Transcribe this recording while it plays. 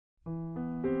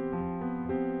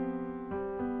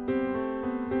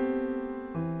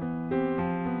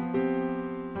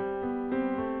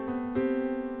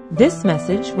This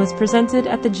message was presented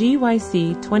at the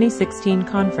GYC 2016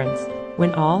 conference,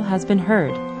 When All Has Been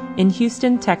Heard, in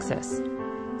Houston, Texas.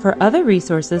 For other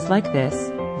resources like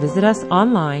this, visit us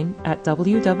online at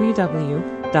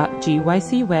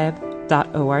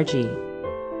www.gycweb.org.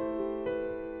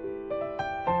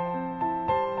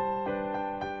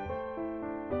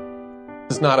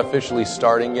 It's not officially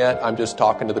starting yet. I'm just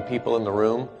talking to the people in the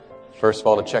room. First of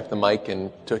all, to check the mic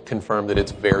and to confirm that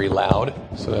it's very loud.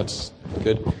 So that's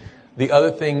good. The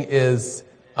other thing is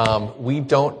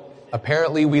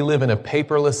apparently we live in a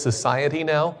paperless society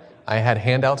now. I had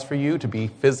handouts for you to be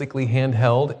physically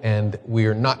handheld, and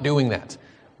we're not doing that.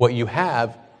 What you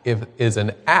have is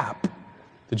an app.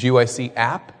 The GYC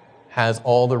app has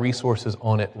all the resources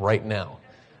on it right now.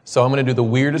 So I'm going to do the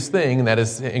weirdest thing, and that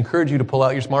is encourage you to pull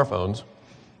out your smartphones.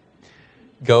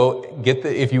 Go get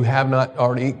if you have not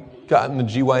already gotten the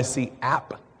GYC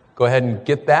app, go ahead and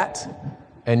get that,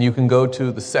 and you can go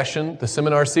to the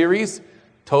seminar series,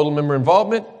 Total Member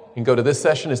Involvement. You can go to this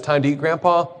session, It's Time to Eat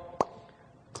Grandpa.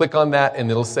 Click on that,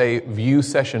 and it'll say View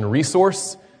Session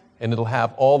Resource, and it'll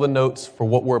have all the notes for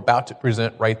what we're about to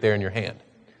present right there in your hand.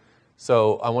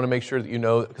 So I want to make sure that you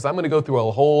know, because I'm going to go through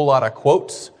a whole lot of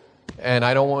quotes, and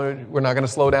we're not going to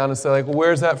slow down and say, like, well,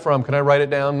 where's that from? Can I write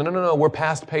it down? No, we're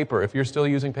past paper. If you're still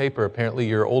using paper, apparently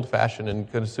you're old-fashioned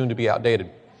and soon to be outdated.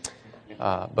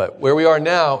 But where we are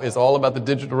now is all about the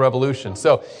digital revolution.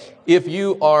 So if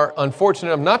you are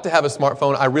unfortunate enough not to have a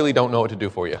smartphone, I really don't know what to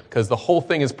do for you, because the whole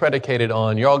thing is predicated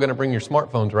on you're all going to bring your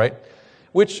smartphones, right?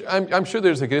 Which I'm sure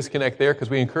there's a disconnect there,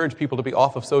 because we encourage people to be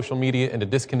off of social media and to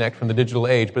disconnect from the digital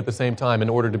age. But at the same time, in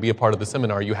order to be a part of the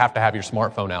seminar, you have to have your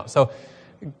smartphone out. So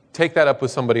take that up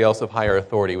with somebody else of higher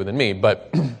authority than me.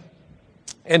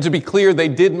 And to be clear, they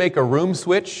did make a room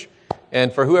switch.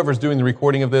 And for whoever's doing the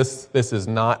recording of this is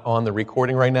not on the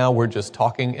recording right now. We're just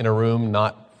talking in a room,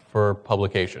 not for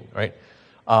publication, right?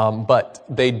 But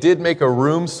they did make a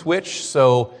room switch.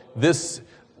 So this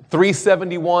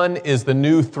 371 is the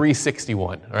new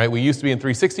 361, all right? We used to be in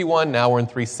 361. Now we're in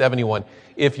 371.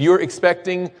 If you're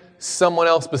expecting someone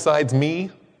else besides me,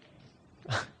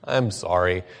 I'm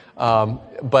sorry.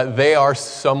 But they are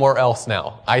somewhere else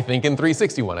now. I think in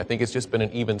 361. I think it's just been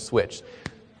an even switch.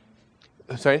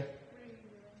 Sorry?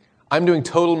 I'm doing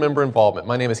total member involvement.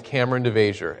 My name is Kameron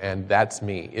DeVasher, and that's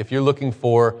me. If you're looking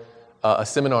for a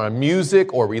seminar on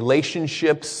music or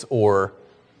relationships or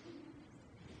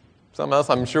something else,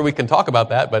 I'm sure we can talk about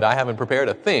that, but I haven't prepared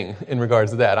a thing in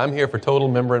regards to that. I'm here for total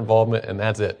member involvement, and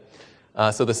that's it.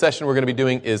 So the session we're going to be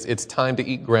doing is It's Time to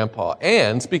Eat Grandpa.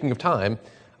 And speaking of time,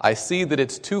 I see that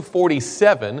it's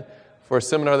 2:47 for a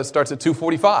seminar that starts at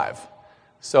 2:45.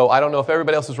 So I don't know if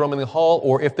everybody else is roaming the hall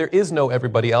or if there is no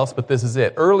everybody else, but this is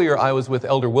it. Earlier, I was with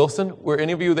Elder Wilson. Were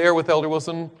any of you there with Elder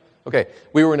Wilson? Okay.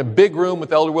 We were in a big room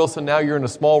with Elder Wilson. Now you're in a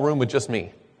small room with just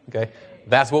me. Okay.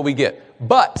 That's what we get.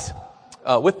 But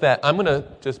with that, I'm going to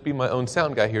just be my own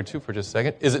sound guy here, too, for just a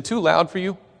second. Is it too loud for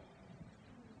you?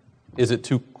 Is it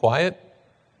too quiet?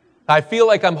 I feel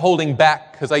like I'm holding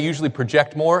back because I usually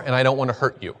project more and I don't want to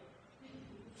hurt you.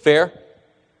 Fair?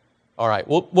 All right.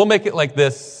 We'll make it like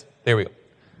this. There we go.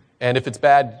 And if it's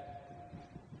bad,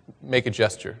 make a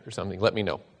gesture or something. Let me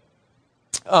know.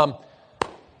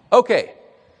 Okay.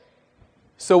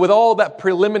 So with all that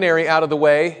preliminary out of the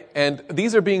way, and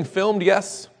these are being filmed,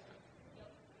 yes?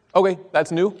 Okay,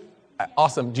 that's new.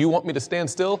 Awesome. Do you want me to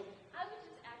stand still?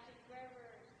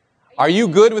 Are you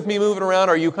good with me moving around?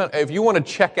 Are you if you want to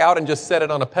check out and just set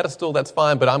it on a pedestal, that's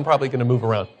fine, but I'm probably going to move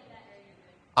around.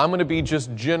 I'm going to be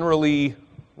just generally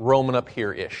roaming up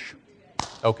here-ish.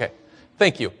 Okay.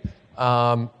 Thank you.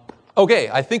 Okay,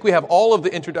 I think we have all of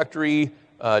the introductory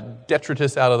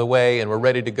detritus out of the way, and we're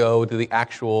ready to go to the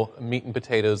actual meat and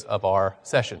potatoes of our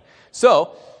session.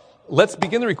 So, let's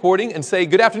begin the recording and say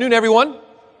good afternoon, everyone.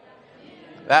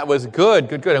 That was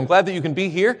good. I'm glad that you can be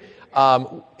here.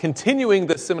 Continuing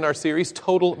the seminar series,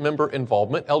 Total Member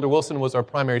Involvement. Elder Wilson was our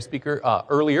primary speaker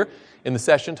earlier in the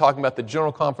session, talking about the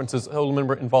General Conference's Total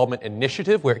Member Involvement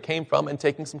Initiative, where it came from, and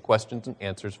taking some questions and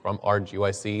answers from our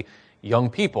GYC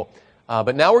young people.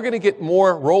 But now we're going to get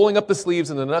more rolling up the sleeves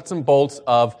and the nuts and bolts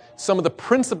of some of the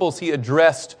principles he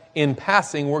addressed in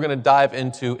passing. We're going to dive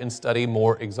into and study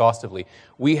more exhaustively.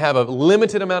 We have a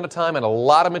limited amount of time and a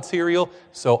lot of material,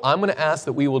 so I'm going to ask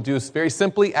that we will do this very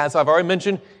simply. As I've already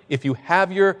mentioned, if you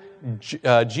have your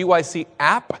GYC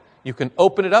app, you can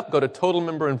open it up, go to Total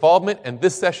Member Involvement, and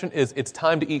this session is It's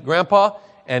Time to Eat Grandpa.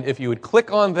 And if you would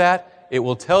click on that, it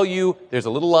will tell you, there's a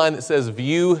little line that says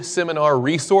View Seminar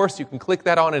Resource. You can click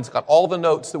that on, and it's got all the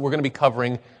notes that we're going to be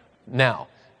covering now.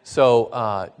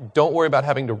 So don't worry about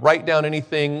having to write down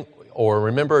anything. or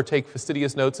remember or take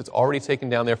fastidious notes, it's already taken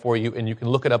down there for you, and you can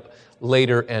look it up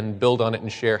later and build on it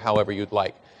and share however you'd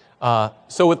like.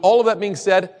 So with all of that being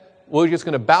said, we're just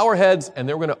going to bow our heads, and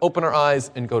then we're going to open our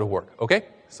eyes and go to work, okay?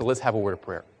 So let's have a word of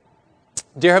prayer.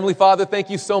 Dear Heavenly Father, thank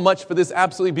you so much for this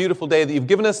absolutely beautiful day that you've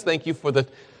given us. Thank you for the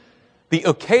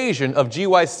occasion of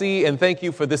GYC, and thank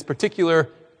you for this particular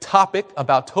topic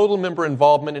about total member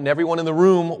involvement, and everyone in the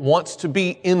room wants to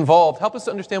be involved. Help us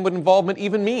to understand what involvement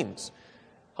even means.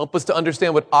 Help us to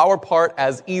understand what our part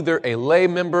as either a lay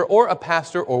member or a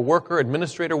pastor or worker,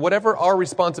 administrator, whatever our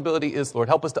responsibility is, Lord.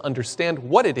 Help us to understand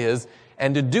what it is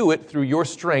and to do it through your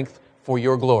strength for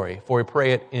your glory. For we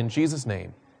pray it in Jesus'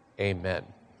 name. Amen.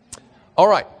 All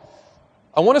right.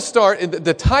 I want to start.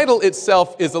 The title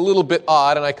itself is a little bit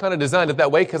odd, and I kind of designed it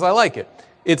that way because I like it.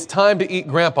 It's time to eat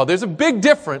grandpa. There's a big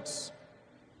difference,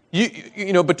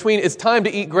 between it's time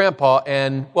to eat grandpa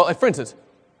and, well, for instance,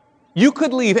 you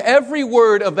could leave every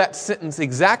word of that sentence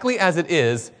exactly as it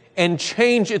is and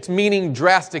change its meaning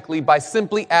drastically by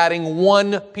simply adding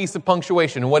one piece of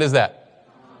punctuation. And what is that?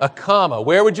 A comma.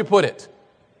 Where would you put it?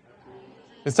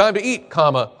 It's time to eat,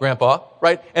 comma, grandpa,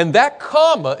 right? And that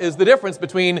comma is the difference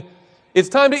between it's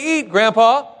time to eat,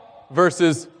 grandpa,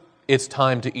 versus it's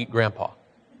time to eat, grandpa.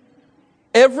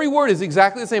 Every word is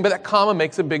exactly the same, but that comma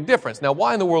makes a big difference. Now,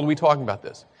 why in the world are we talking about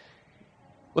this?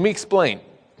 Let me explain.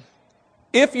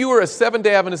 If you are a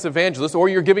Seventh-day Adventist evangelist, or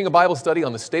you're giving a Bible study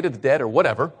on the state of the dead or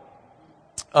whatever,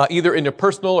 either in a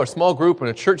personal or small group, or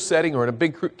in a church setting, or in a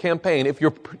big campaign, if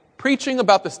you're preaching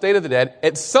about the state of the dead,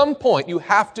 at some point you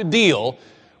have to deal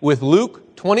with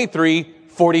Luke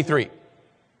 23:43.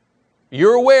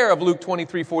 You're aware of Luke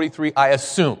 23:43, I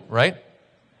assume, right?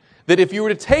 That if you were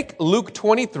to take Luke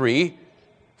 23,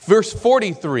 verse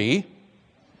 43,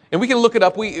 and we can look it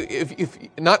up. If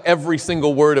not every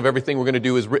single word of everything we're going to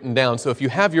do is written down, so if you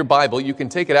have your Bible, you can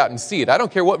take it out and see it. I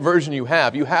don't care what version you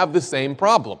have the same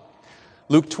problem.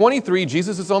 Luke 23,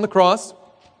 Jesus is on the cross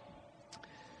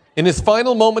in his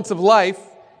final moments of life,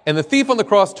 and the thief on the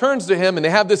cross turns to him, and they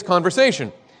have this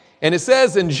conversation. And it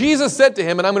says, and Jesus said to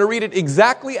him, and I'm going to read it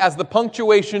exactly as the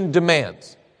punctuation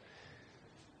demands.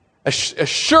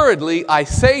 Assuredly, I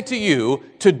say to you,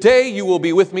 today you will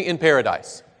be with me in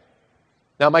paradise.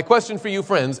 Now, my question for you,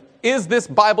 friends, is this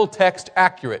Bible text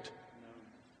accurate?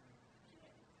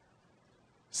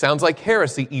 Sounds like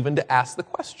heresy even to ask the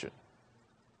question.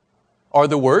 Are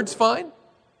the words fine?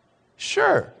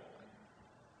 Sure.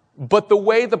 But the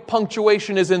way the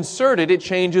punctuation is inserted, it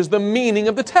changes the meaning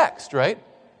of the text, right?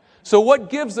 So what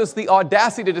gives us the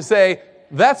audacity to say,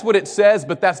 that's what it says,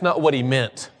 but that's not what he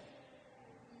meant?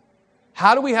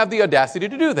 How do we have the audacity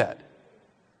to do that?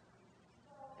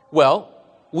 Well,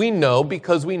 we know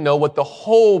because we know what the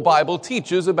whole Bible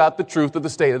teaches about the truth of the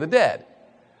state of the dead.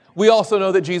 We also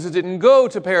know that Jesus didn't go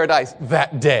to paradise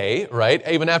that day, right?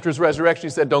 Even after his resurrection, he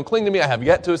said, don't cling to me, I have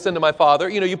yet to ascend to my Father.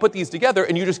 You put these together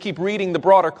and you just keep reading the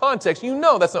broader context. You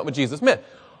know that's not what Jesus meant.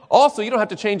 Also, you don't have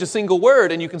to change a single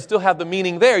word and you can still have the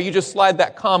meaning there. You just slide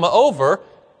that comma over.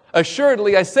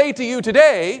 Assuredly, I say to you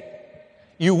today,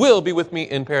 you will be with me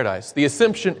in paradise. The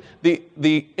assumption,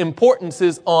 the importance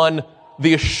is on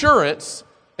the assurance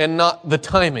and not the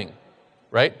timing,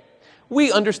 right?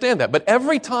 We understand that. But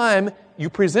every time you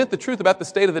present the truth about the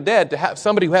state of the dead to have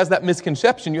somebody who has that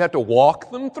misconception, you have to walk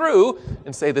them through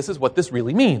and say, this is what this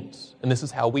really means. And this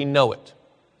is how we know it.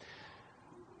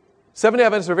 Seventh-day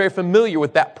Adventists are very familiar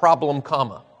with that problem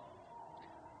comma.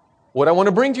 What I want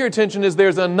to bring to your attention is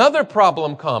there's another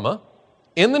problem comma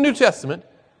in the New Testament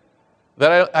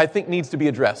that I think needs to be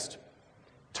addressed.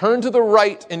 Turn to the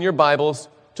right in your Bibles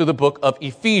to the book of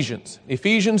Ephesians.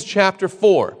 Ephesians chapter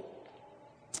 4.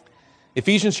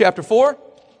 Ephesians chapter 4.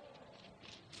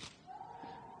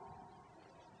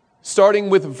 Starting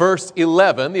with verse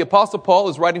 11, the Apostle Paul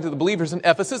is writing to the believers in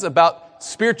Ephesus about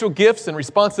spiritual gifts and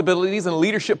responsibilities and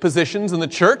leadership positions in the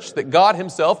church that God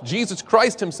himself, Jesus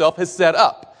Christ himself, has set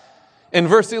up. In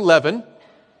verse 11,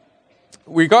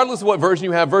 regardless of what version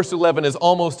you have, verse 11 is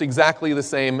almost exactly the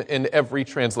same in every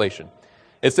translation.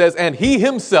 It says, and he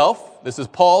himself, this is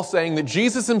Paul saying that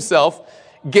Jesus himself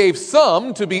gave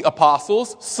some to be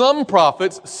apostles, some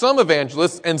prophets, some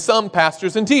evangelists, and some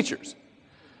pastors and teachers.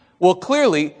 Well,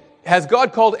 clearly, has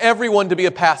God called everyone to be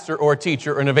a pastor or a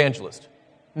teacher or an evangelist?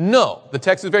 No. The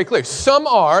text is very clear. Some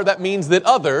are, that means that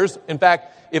others, in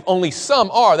fact, if only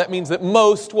some are, that means that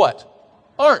most what?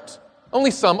 Aren't.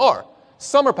 Only some are.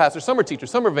 Some are pastors, some are teachers,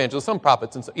 some are evangelists, some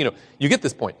prophets, and so, you get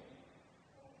this point.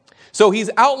 So he's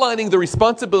outlining the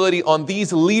responsibility on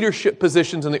these leadership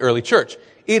positions in the early church.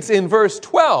 It's in verse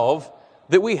 12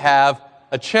 that we have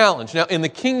a challenge. Now, in the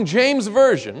King James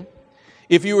Version,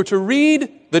 If you were to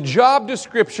read the job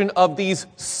description of these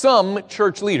some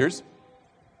church leaders,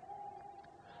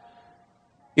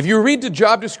 if you read the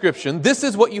job description, this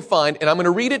is what you find, and I'm going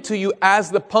to read it to you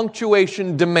as the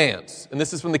punctuation demands. And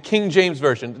this is from the King James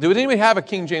Version. Does anybody have a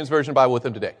King James Version Bible with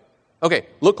them today? Okay,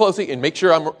 look closely and make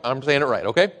sure I'm saying it right,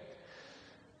 okay?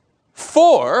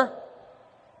 For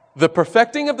the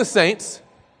perfecting of the saints,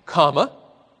 comma,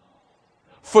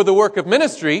 for the work of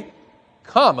ministry,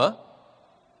 comma,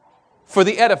 for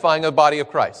the edifying of the body of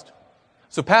Christ.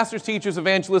 So pastors, teachers,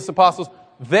 evangelists, apostles,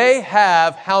 they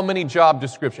have how many job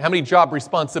descriptions, how many job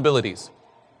responsibilities?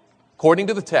 According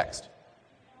to the text.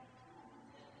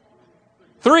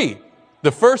 3.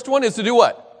 The first one is to do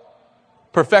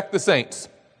what? Perfect the saints.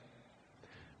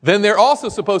 Then they're also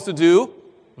supposed to do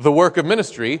the work of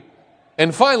ministry.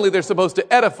 And finally, they're supposed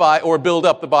to edify or build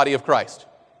up the body of Christ.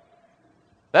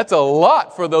 That's a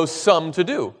lot for those some to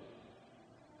do.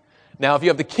 Now, if you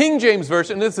have the King James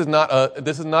Version, this is not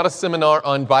a seminar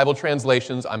on Bible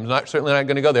translations. I'm certainly not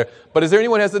going to go there. But is there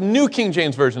anyone who has a New King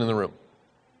James Version in the room?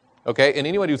 Okay, and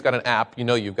anyone who's got an app, you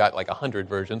know you've got like 100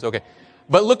 versions. Okay,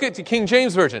 but look at the King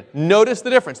James Version. Notice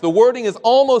the difference. The wording is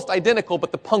almost identical,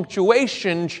 but the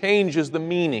punctuation changes the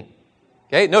meaning.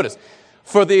 Okay, notice.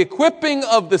 For the equipping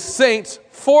of the saints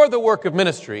for the work of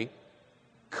ministry,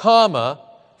 comma,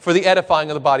 for the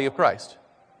edifying of the body of Christ.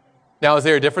 Now, is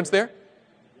there a difference there?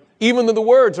 Even though the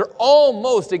words are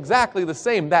almost exactly the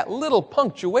same, that little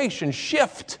punctuation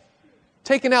shift,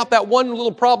 taking out that one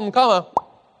little problem, comma,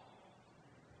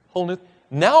 holding it.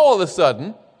 Now all of a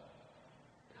sudden,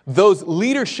 those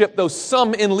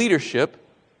some in leadership,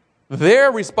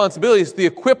 their responsibility is to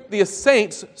equip the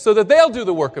saints so that they'll do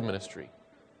the work of ministry.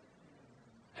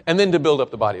 And then to build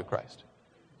up the body of Christ.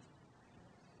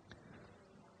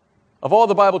 Of all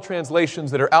the Bible translations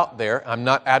that are out there, I'm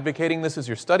not advocating this as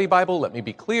your study Bible, let me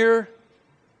be clear.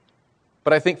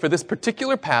 But I think for this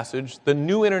particular passage, the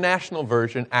New International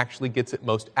Version actually gets it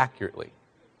most accurately.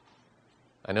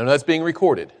 I know that's being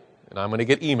recorded, and I'm going to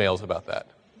get emails about that.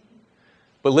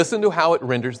 But listen to how it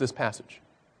renders this passage.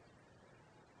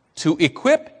 To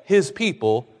equip his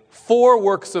people for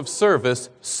works of service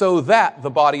so that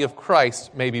the body of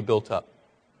Christ may be built up.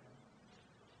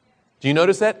 Do you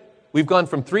notice that? We've gone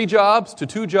from 3 jobs to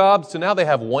 2 jobs to now they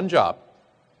have 1 job.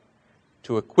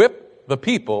 To equip the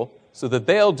people so that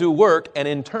they'll do work and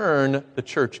in turn the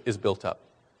church is built up.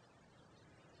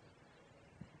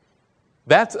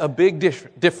 That's a big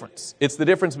difference. It's the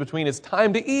difference between it's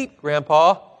time to eat,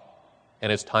 Grandpa, and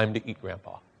it's time to eat,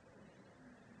 Grandpa.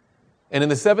 And in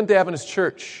the Seventh-day Adventist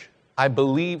Church, I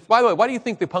believe, by the way, why do you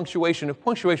think if punctuation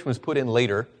was put in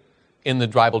later in the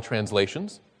Bible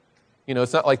translations? You know,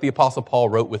 it's not like the Apostle Paul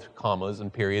wrote with commas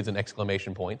and periods and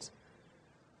exclamation points.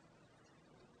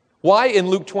 Why in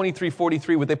Luke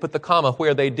 23:43 would they put the comma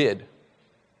where they did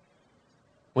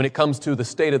when it comes to the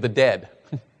state of the dead?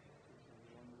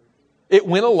 It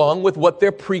went along with what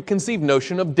their preconceived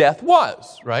notion of death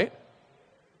was, right?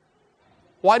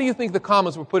 Why do you think the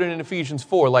commas were put in Ephesians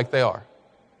 4 like they are?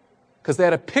 Because they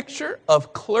had a picture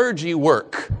of clergy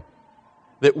work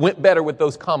that went better with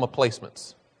those comma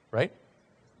placements, right?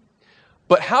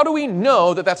 But how do we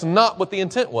know that that's not what the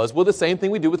intent was? Well, the same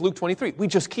thing we do with Luke 23. We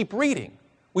just keep reading.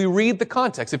 We read the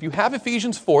context. If you have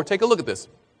Ephesians 4, take a look at this.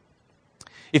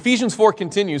 Ephesians 4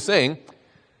 continues saying,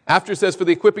 after it says, for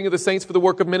the equipping of the saints for the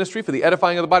work of ministry, for the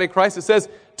edifying of the body of Christ, it says,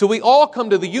 till we all come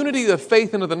to the unity of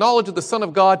faith and of the knowledge of the Son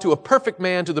of God, to a perfect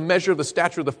man, to the measure of the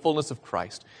stature of the fullness of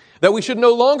Christ. That we should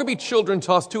no longer be children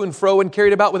tossed to and fro and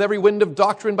carried about with every wind of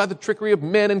doctrine by the trickery of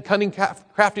men and cunning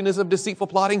craftiness of deceitful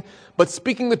plotting, but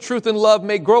speaking the truth in love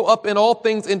may grow up in all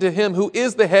things into him who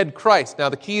is the head, Christ. Now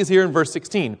the key is here in verse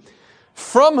 16.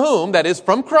 From whom, that is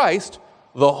from Christ,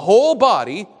 the whole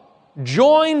body,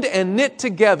 joined and knit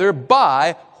together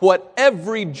by what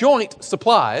every joint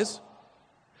supplies,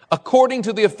 according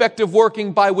to the effective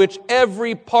working by which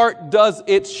every part does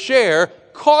its share,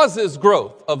 causes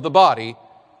growth of the body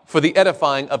for the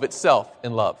edifying of itself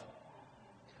in love.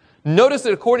 Notice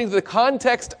that according to the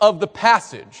context of the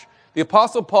passage, the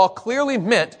Apostle Paul clearly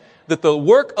meant that the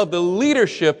work of the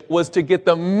leadership was to get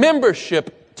the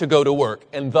membership to go to work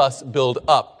and thus build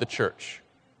up the church.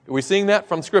 Are we seeing that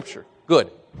from Scripture?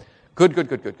 Good.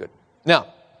 Good.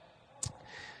 Now,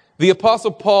 the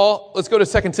Apostle Paul, let's go to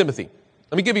 2 Timothy.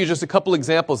 Let me give you just a couple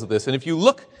examples of this. And if you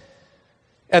look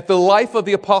at the life of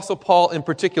the Apostle Paul in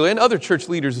particular, and other church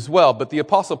leaders as well, but the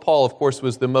Apostle Paul, of course,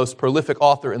 was the most prolific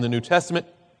author in the New Testament.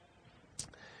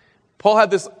 Paul had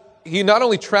this, he not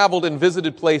only traveled and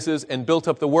visited places and built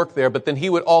up the work there, but then he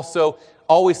would also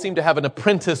always seemed to have an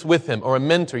apprentice with him or a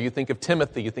mentor. You think of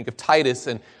Timothy, you think of Titus,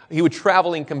 and he would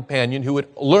traveling companion who would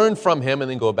learn from him and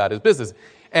then go about his business.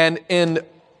 And in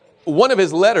one of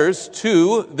his letters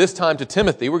this time to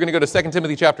Timothy, we're going to go to 2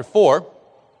 Timothy chapter 4.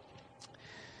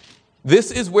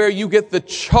 This is where you get the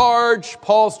charge,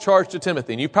 Paul's charge to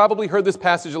Timothy. And you've probably heard this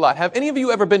passage a lot. Have any of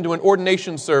you ever been to an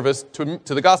ordination service to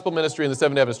the gospel ministry in the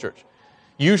Seventh-day Adventist Church?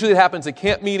 Usually it happens at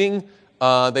camp meeting.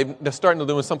 They're starting to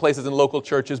do it in some places in local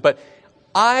churches. But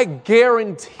I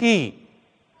guarantee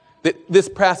that this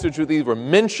passage was either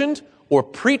mentioned or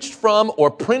preached from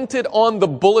or printed on the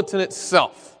bulletin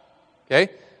itself. Okay?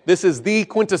 This is the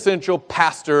quintessential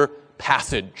pastor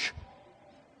passage.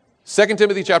 2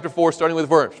 Timothy chapter 4, starting with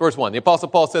verse 1. The Apostle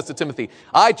Paul says to Timothy,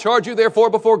 I charge you therefore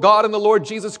before God and the Lord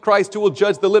Jesus Christ, who will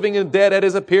judge the living and dead at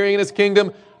his appearing in his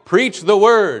kingdom, preach the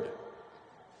word.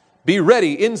 Be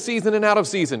ready in season and out of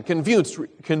season.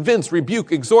 Convince,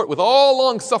 rebuke, exhort with all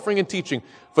long suffering and teaching.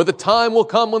 For the time will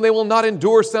come when they will not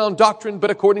endure sound doctrine, but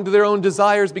according to their own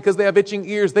desires, because they have itching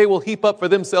ears, they will heap up for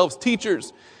themselves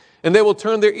teachers. And they will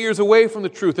turn their ears away from the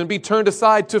truth and be turned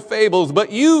aside to fables.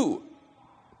 But you,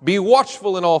 be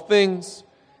watchful in all things,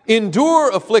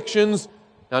 endure afflictions.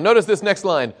 Now notice this next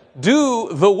line. Do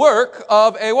the work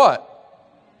of a what?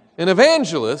 An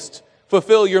evangelist.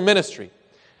 Fulfill your ministry.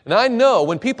 And I know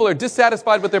when people are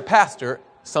dissatisfied with their pastor,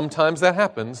 sometimes that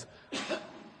happens,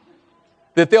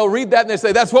 that they'll read that and they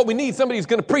say, that's what we need. Somebody's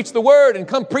going to preach the word and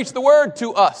come preach the word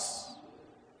to us.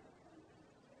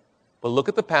 But look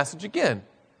at the passage again.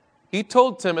 He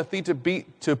told Timothy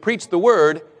to preach the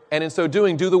word, and in so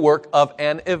doing, do the work of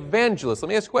an evangelist. Let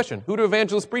me ask you a question. Who do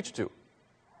evangelists preach to?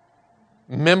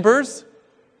 Members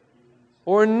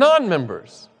or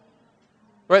non-members?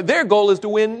 Right? Their goal is to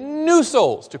win new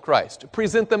souls to Christ, to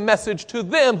present the message to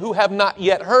them who have not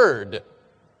yet heard.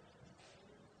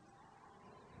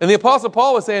 And the Apostle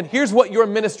Paul was saying, here's what your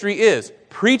ministry is.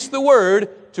 Preach the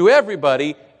word to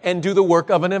everybody and do the work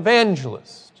of an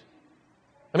evangelist.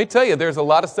 Let me tell you, there's a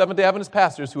lot of Seventh-day Adventist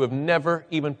pastors who have never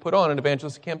even put on an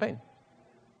evangelistic campaign.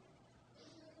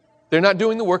 They're not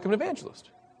doing the work of an evangelist.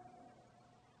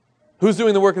 Who's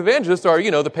doing the work of evangelists are,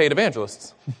 the paid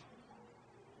evangelists.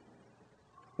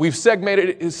 We've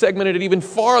segmented it even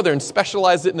farther and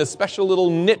specialized it in a special little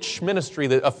niche ministry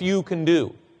that a few can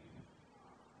do.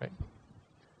 Right?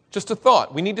 Just a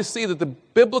thought. We need to see that the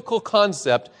biblical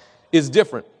concept is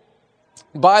different.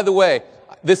 By the way,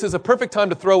 this is a perfect time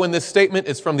to throw in this statement.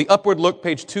 It's from the Upward Look,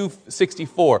 page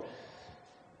 264.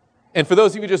 And for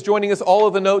those of you just joining us, all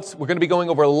of the notes, we're going to be going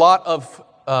over a lot of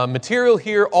material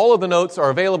here. All of the notes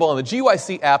are available on the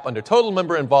GYC app under Total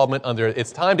Member Involvement. Under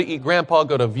It's Time to Eat Grandpa,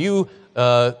 go to View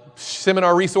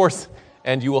Seminar Resource,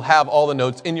 and you will have all the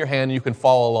notes in your hand. You can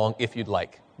follow along if you'd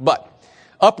like. But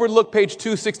Upward Look, page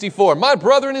 264. My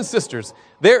brethren and sisters,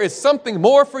 there is something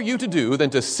more for you to do than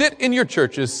to sit in your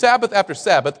churches Sabbath after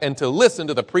Sabbath and to listen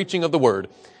to the preaching of the word.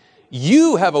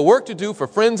 You have a work to do for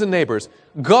friends and neighbors.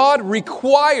 God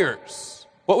requires,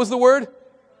 what was the word?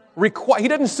 He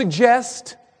doesn't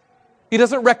suggest. He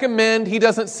doesn't recommend. He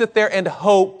doesn't sit there and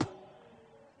hope.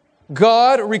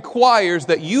 God requires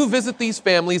that you visit these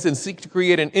families and seek to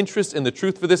create an interest in the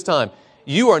truth for this time.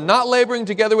 You are not laboring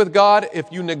together with God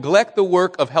if you neglect the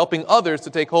work of helping others to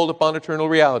take hold upon eternal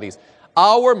realities.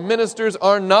 Our ministers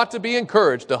are not to be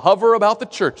encouraged to hover about the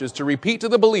churches to repeat to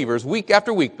the believers week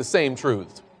after week the same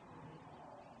truths.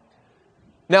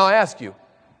 Now I ask you,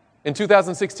 in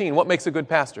 2016, what makes a good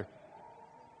pastor?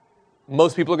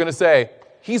 Most people are going to say,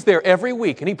 he's there every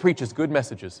week and he preaches good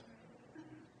messages.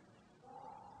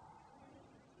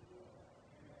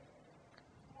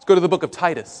 Let's go to the book of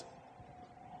Titus.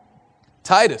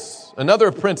 Titus, another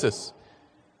apprentice,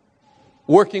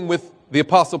 working with the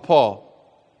Apostle Paul.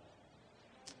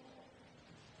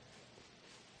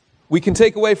 We can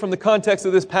take away from the context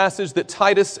of this passage that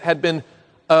Titus had been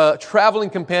a traveling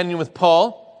companion with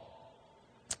Paul.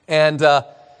 And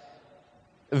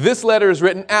this letter is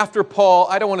written after Paul,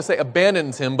 I don't want to say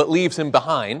abandons him, but leaves him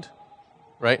behind.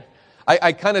 Right?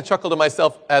 I kind of chuckle to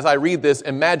myself as I read this,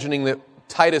 imagining that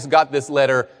Titus got this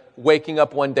letter waking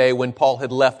up one day when Paul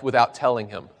had left without telling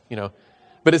him,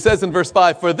 But it says in verse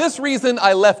 5, for this reason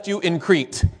I left you in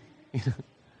Crete.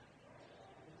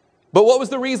 But what was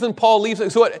the reason Paul leaves?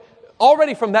 So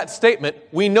already from that statement,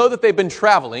 we know that they've been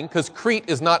traveling, because Crete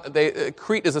is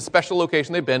a special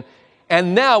location they've been.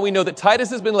 And now we know that Titus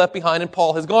has been left behind and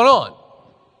Paul has gone on.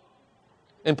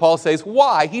 And Paul says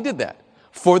why he did that.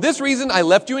 For this reason I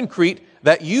left you in Crete,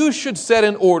 that you should set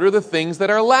in order the things that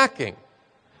are lacking.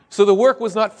 So the work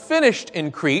was not finished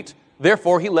in Crete,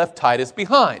 therefore he left Titus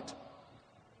behind.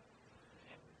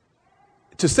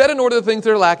 to set in order the things that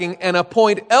are lacking and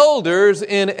appoint elders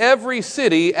in every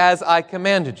city as I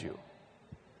commanded you.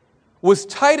 Was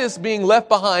Titus being left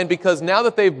behind because now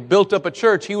that they've built up a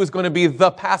church, he was going to be the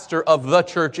pastor of the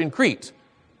church in Crete?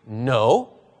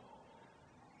 No.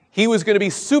 He was going to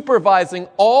be supervising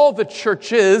all the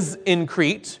churches in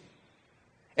Crete,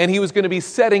 and he was going to be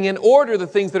setting in order the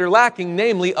things that are lacking,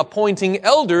 namely appointing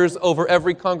elders over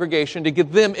every congregation to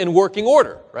get them in working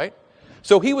order, right?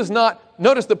 So he was not,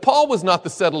 notice that Paul was not the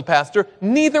settled pastor,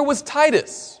 neither was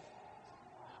Titus.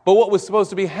 But what was supposed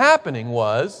to be happening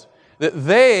was that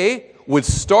they would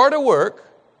start a work,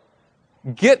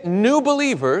 get new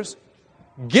believers,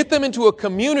 get them into a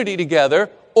community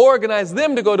together, organize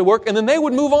them to go to work, and then they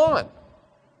would move on.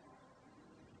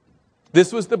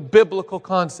 This was the biblical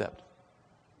concept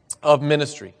of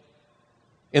ministry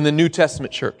in the New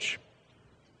Testament church.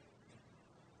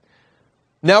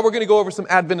 Now we're going to go over some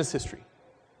Adventist history.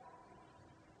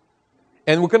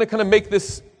 And we're going to kind of make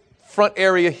this front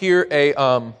area here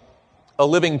a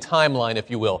living timeline,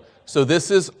 if you will. So this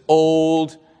is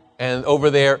old, and over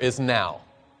there is now.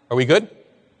 Are we good?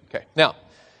 Okay. Now,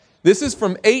 this is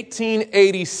from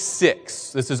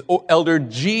 1886. This is Elder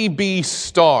G.B.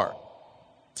 Starr.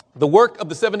 The work of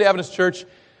the Seventh-day Adventist Church,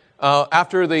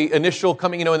 after the initial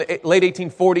coming, in the late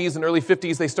 1840s and early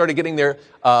 50s, they started getting their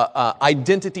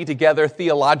identity together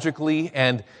theologically,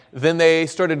 and then they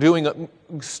started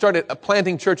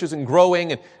planting churches and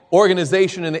growing, and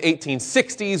organization in the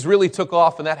 1860s really took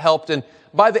off, and that helped. And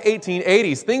by the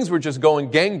 1880s, things were just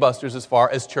going gangbusters as far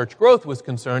as church growth was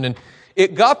concerned, and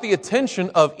it got the attention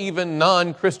of even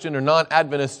non-Christian or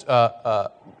non-Adventist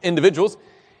individuals.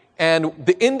 And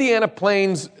the Indiana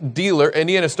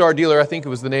Star dealer, I think it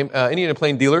was the name, Indiana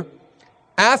Plain dealer,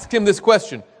 asked him this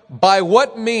question: by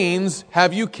what means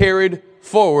have you carried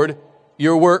forward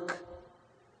your work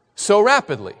so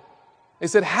rapidly? They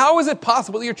said, how is it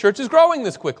possible that your church is growing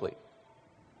this quickly?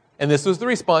 And this was the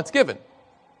response given.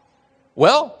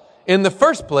 Well, in the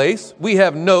first place, we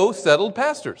have no settled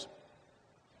pastors.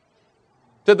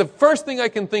 So the first thing I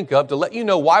can think of to let you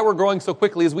know why we're growing so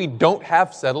quickly is we don't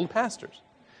have settled pastors.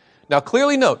 Now,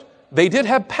 clearly note, they did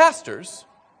have pastors.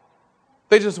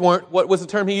 They just weren't, what was the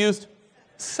term he used?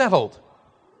 Settled.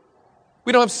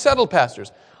 We don't have settled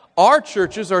pastors. Our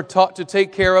churches are taught to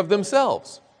take care of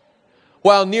themselves,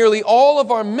 while nearly all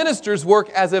of our ministers work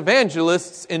as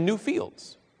evangelists in new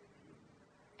fields.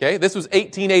 Okay, this was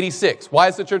 1886. Why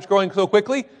is the church growing so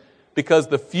quickly? Because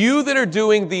the few that are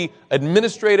doing the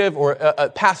administrative or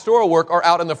pastoral work are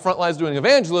out on the front lines doing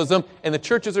evangelism, and the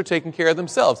churches are taking care of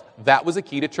themselves. That was a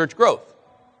key to church growth.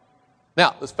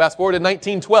 Now, let's fast forward to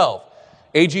 1912.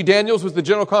 A.G. Daniels was the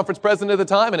General Conference president at the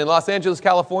time, and in Los Angeles,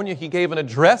 California, he gave an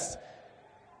address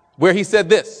where he said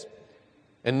this.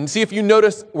 And see if you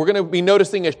notice, we're going to be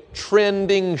noticing a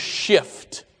trending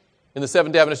shift in the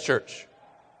Seventh-day Adventist Church.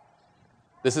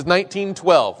 This is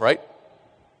 1912, right?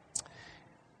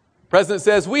 The president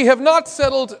says, we have not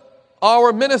settled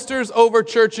our ministers over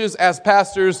churches as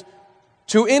pastors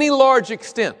to any large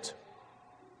extent.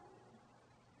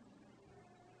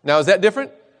 Now, is that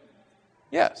different?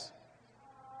 Yes.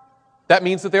 That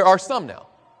means that there are some now.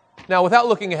 Now, without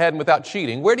looking ahead and without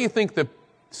cheating, where do you think the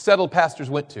settled pastors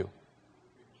went to?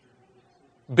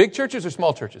 Big churches or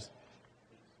small churches?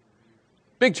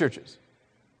 Big churches.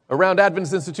 Around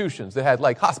Adventist institutions that had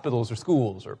like hospitals or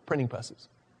schools or printing presses.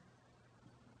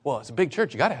 Well, it's a big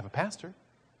church. You got to have a pastor.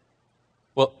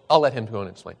 Well, I'll let him go and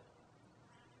explain.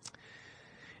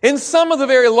 In some of the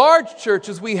very large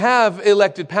churches, we have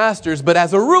elected pastors, but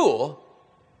as a rule,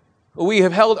 we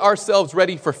have held ourselves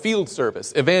ready for field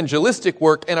service, evangelistic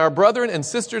work, and our brethren and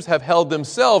sisters have held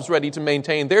themselves ready to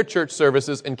maintain their church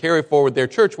services and carry forward their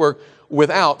church work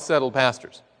without settled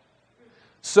pastors.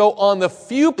 So on the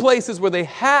few places where they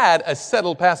had a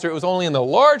settled pastor, it was only in the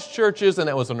large churches, and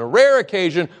that was on a rare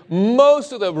occasion.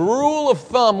 Most of the rule of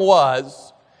thumb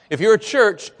was, if you're a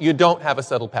church, you don't have a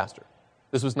settled pastor.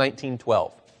 This was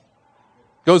 1912.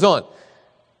 Goes on.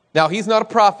 Now, he's not a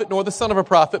prophet nor the son of a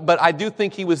prophet, but I do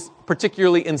think he was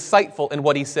particularly insightful in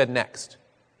what he said next.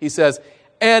 He says,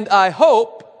 and I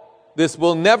hope this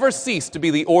will never cease to be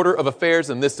the order of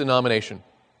affairs in this denomination.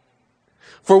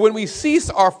 For when we cease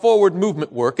our forward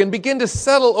movement work and begin to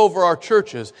settle over our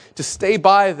churches, to stay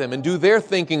by them and do their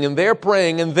thinking and their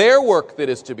praying and their work that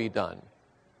is to be done,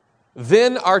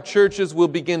 then our churches will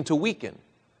begin to weaken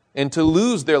and to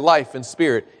lose their life and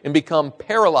spirit and become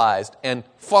paralyzed and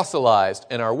fossilized,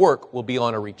 and our work will be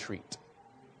on a retreat.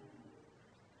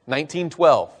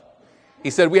 1912.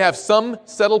 He said, we have some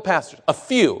settled pastors, a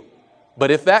few, but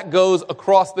if that goes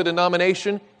across the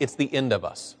denomination, it's the end of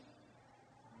us.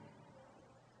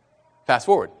 Fast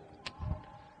forward.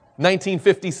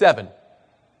 1957.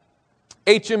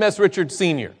 HMS Richard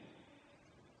Sr.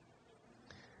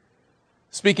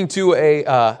 speaking to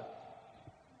a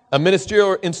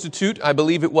ministerial institute, I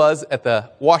believe it was, at the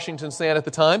Washington stand at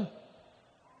the time,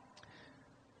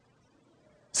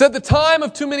 said the time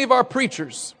of too many of our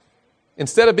preachers,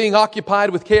 instead of being occupied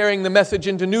with carrying the message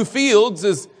into new fields,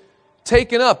 is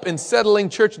taken up in settling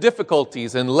church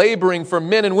difficulties and laboring for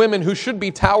men and women who should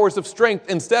be towers of strength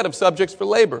instead of subjects for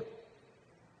labor.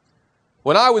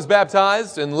 When I was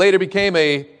baptized and later became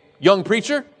a young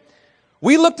preacher,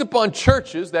 we looked upon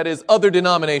churches, that is, other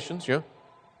denominations,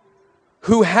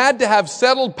 who had to have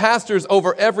settled pastors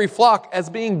over every flock as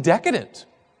being decadent.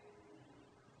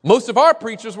 Most of our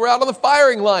preachers were out on the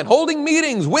firing line, holding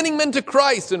meetings, winning men to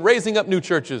Christ, and raising up new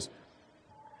churches.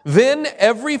 Then,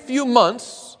 every few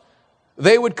months,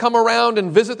 they would come around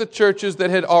and visit the churches that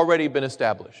had already been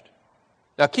established.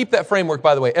 Now, keep that framework,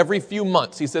 by the way, every few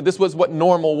months. He said this was what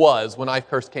normal was when I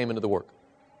first came into the work.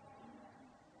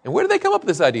 And where did they come up with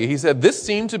this idea? He said this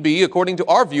seemed to be, according to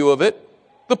our view of it,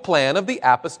 the plan of the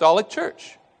apostolic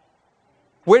church.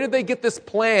 Where did they get this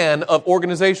plan of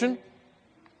organization?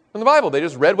 From the Bible. They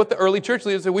just read what the early church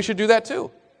leaders said, we should do that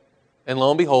too. And lo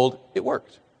and behold, it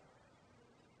worked.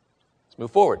 Let's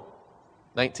move forward.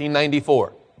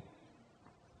 1994.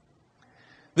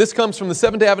 This comes from the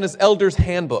Seventh-day Adventist Elders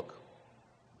Handbook.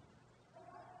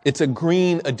 It's a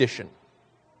green edition,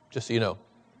 just so you know.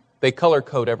 They color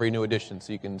code every new edition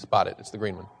so you can spot it. It's the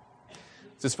green one.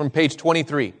 This is from page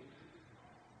 23.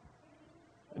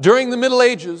 During the Middle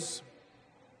Ages,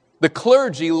 the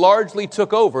clergy largely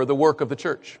took over the work of the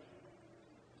church.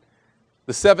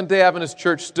 The Seventh-day Adventist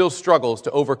Church still struggles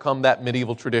to overcome that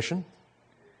medieval tradition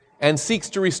and seeks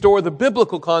to restore the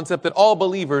biblical concept that all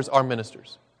believers are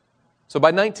ministers. So by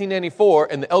 1994,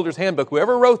 in the Elders Handbook,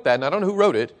 whoever wrote that, and I don't know who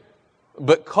wrote it,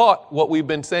 but caught what we've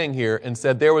been saying here and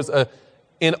said there was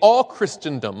in all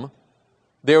Christendom,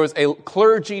 there was a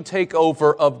clergy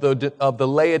takeover of the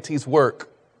laity's work,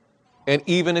 and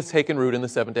even it's taken root in the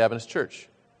Seventh-day Adventist Church.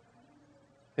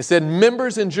 It said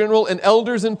members in general and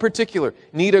elders in particular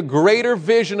need a greater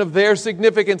vision of their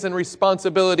significance and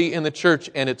responsibility in the church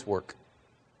and its work.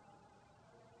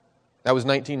 That was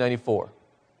 1994.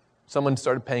 Someone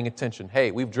started paying attention.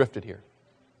 Hey, we've drifted here.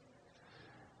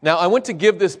 Now, I went to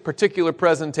give this particular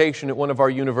presentation at one of our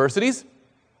universities,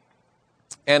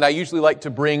 and I usually like to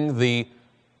bring the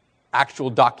actual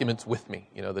documents with me,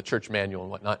 the church manual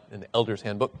and whatnot, and the Elders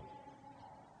Handbook.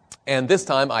 And this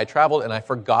time I traveled and I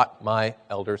forgot my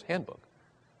Elders Handbook.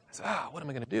 I said, what am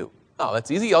I going to do? Oh,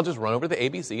 that's easy. I'll just run over to the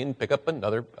ABC and pick up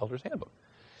another Elders Handbook.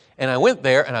 And I went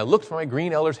there and I looked for my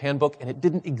green Elders Handbook, and it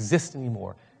didn't exist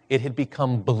anymore. It had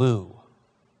become blue.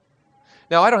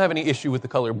 Now, I don't have any issue with the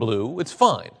color blue. It's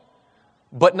fine.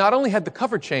 But not only had the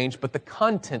cover changed, but the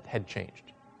content had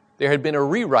changed. There had been a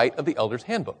rewrite of the Elders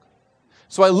Handbook.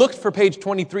 So I looked for page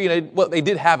 23, and they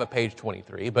did have a page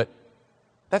 23, but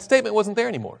that statement wasn't there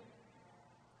anymore.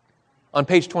 On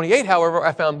page 28, however,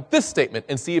 I found this statement,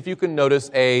 and see if you can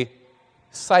notice a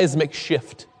seismic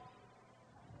shift.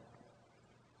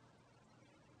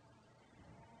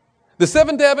 The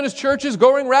Seventh-day Adventist Church is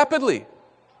growing rapidly,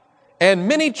 and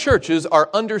many churches are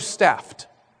understaffed.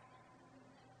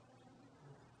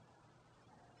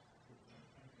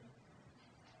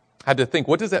 I had to think,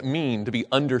 what does that mean to be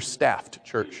understaffed,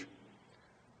 church?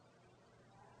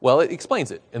 Well, it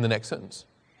explains it in the next sentence.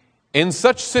 In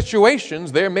such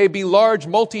situations, there may be large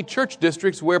multi-church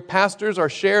districts where pastors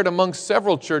shared among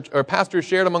several churches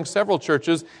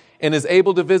and is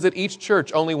able to visit each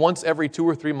church only once every 2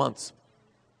 or 3 months.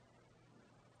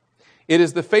 It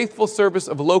is the faithful service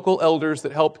of local elders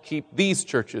that help keep these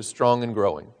churches strong and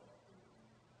growing.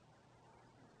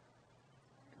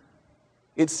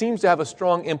 It seems to have a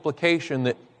strong implication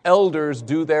that elders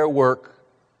do their work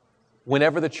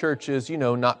whenever the church is,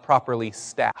 not properly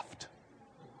staffed.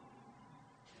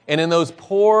 And in those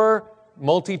poor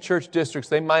multi-church districts,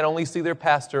 they might only see their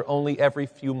pastor only every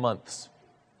few months.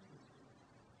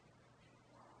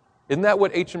 Isn't that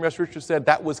what HMS Richard said?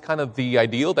 That was kind of the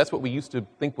ideal. That's what we used to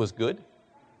think was good.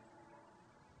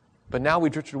 But now we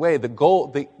drifted away. The goal,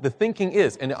 the thinking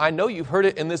is, and I know you've heard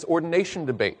it in this ordination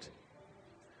debate,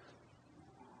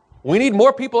 we need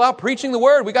more people out preaching the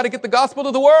word. We got to get the gospel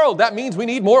to the world. That means we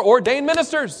need more ordained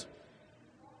ministers.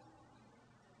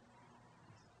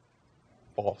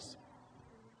 False.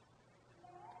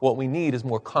 What we need is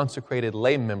more consecrated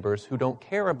lay members who don't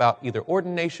care about either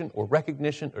ordination or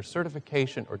recognition or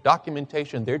certification or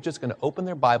documentation. They're just going to open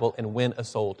their Bible and win a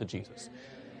soul to Jesus.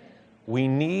 We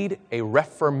need a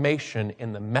reformation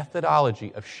in the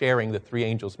methodology of sharing the three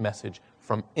angels' message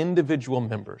from individual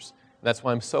members. That's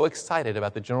why I'm so excited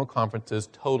about the General Conference's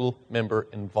Total Member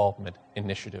Involvement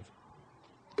Initiative.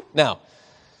 Now,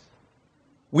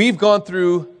 we've gone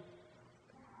through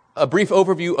a brief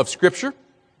overview of Scripture.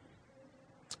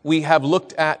 We have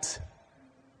looked at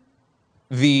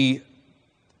the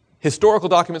historical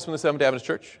documents from the Seventh-day Adventist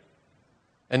Church.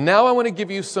 And now I want to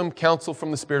give you some counsel from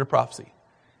the Spirit of Prophecy.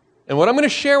 And what I'm going to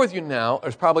share with you now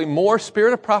is probably more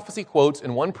Spirit of Prophecy quotes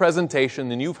in one presentation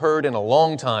than you've heard in a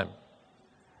long time.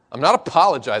 I'm not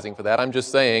apologizing for that. I'm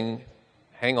just saying,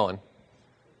 hang on.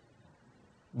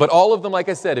 But all of them, like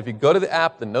I said, if you go to the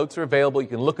app, the notes are available. You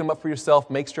can look them up for yourself.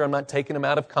 Make sure I'm not taking them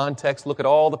out of context. Look at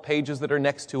all the pages that are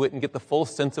next to it and get the full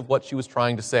sense of what she was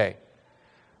trying to say.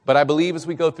 But I believe as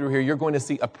we go through here, you're going to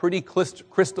see a pretty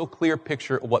crystal clear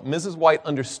picture of what Mrs. White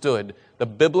understood the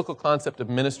biblical concept of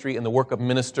ministry and the work of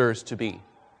ministers to be.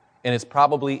 And it's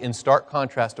probably in stark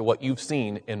contrast to what you've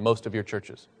seen in most of your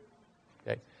churches.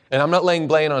 Okay? And I'm not laying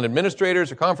blame on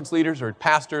administrators or conference leaders or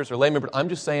pastors or lay members. I'm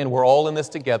just saying we're all in this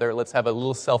together. Let's have a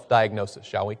little self-diagnosis,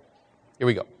 shall we? Here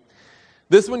we go.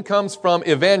 This one comes from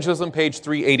Evangelism, page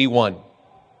 381.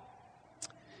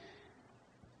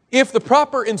 If the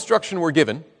proper instruction were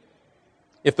given,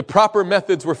 if the proper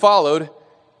methods were followed,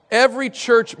 every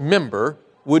church member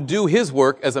would do his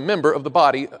work as a member of the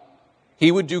body.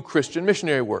 He would do Christian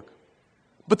missionary work.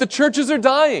 But the churches are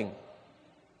dying,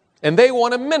 and they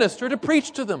want a minister to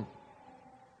preach to them.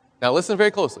 Now listen very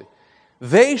closely.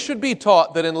 They should be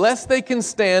taught that unless they can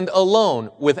stand alone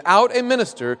without a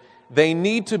minister, they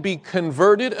need to be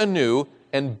converted anew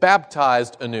and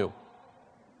baptized anew.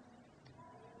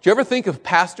 Do you ever think of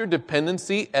pastor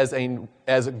dependency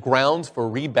as grounds for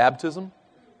rebaptism?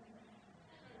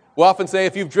 We'll often say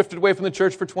if you've drifted away from the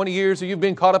church for 20 years or you've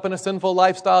been caught up in a sinful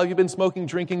lifestyle, you've been smoking,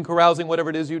 drinking, carousing, whatever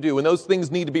it is you do, and those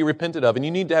things need to be repented of, and you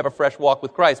need to have a fresh walk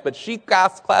with Christ. But she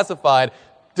classified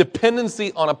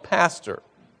dependency on a pastor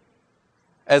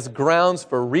as grounds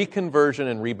for reconversion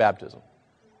and rebaptism.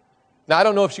 Now, I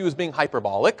don't know if she was being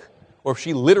hyperbolic or if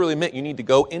she literally meant you need to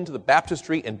go into the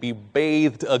baptistry and be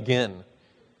bathed again.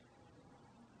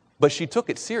 But she took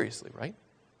it seriously, right?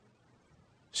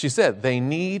 She said, they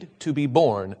need to be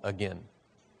born again.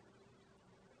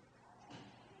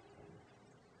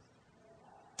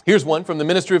 Here's one from the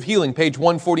Ministry of Healing, page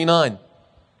 149.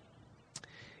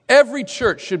 Every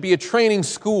church should be a training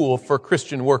school for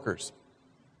Christian workers.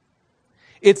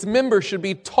 Its members should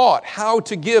be taught how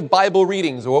to give Bible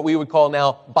readings, or what we would call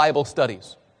now Bible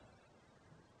studies.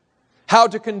 How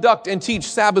to conduct and teach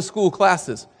Sabbath school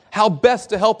classes. How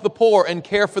best to help the poor and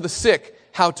care for the sick.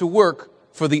 How to work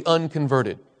for the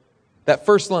unconverted. That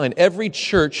first line, every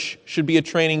church should be a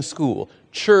training school.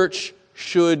 Church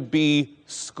should be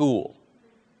school.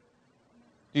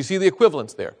 Do you see the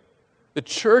equivalence there? The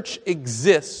church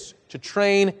exists to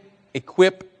train,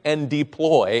 equip, and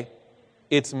deploy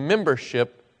its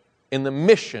membership in the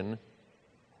mission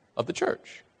of the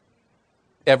church.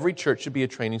 Every church should be a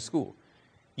training school.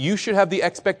 You should have the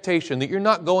expectation that you're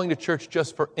not going to church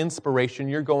just for inspiration,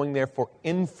 you're going there for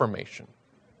information.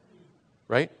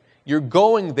 Right? You're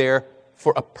going there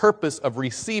for a purpose of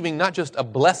receiving not just a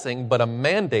blessing, but a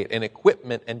mandate and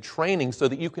equipment and training so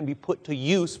that you can be put to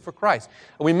use for Christ.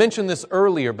 And we mentioned this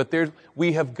earlier, but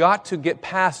we have got to get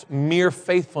past mere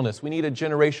faithfulness. We need a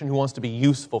generation who wants to be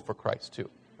useful for Christ too,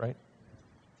 right?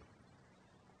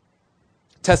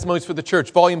 Testimonies for the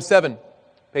Church, Volume 7,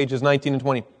 pages 19 and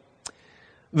 20.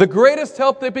 The greatest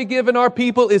help that be given our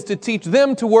people is to teach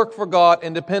them to work for God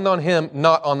and depend on Him,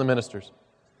 not on the ministers.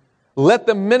 Let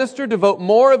the minister devote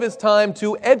more of his time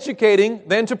to educating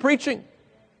than to preaching.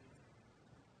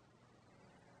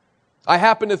 I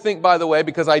happen to think, by the way,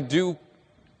 because I do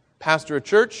pastor a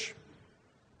church,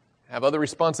 have other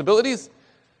responsibilities,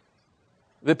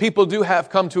 that people do have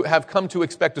come to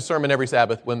expect a sermon every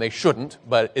Sabbath when they shouldn't,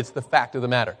 but it's the fact of the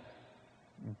matter.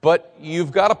 But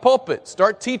you've got a pulpit.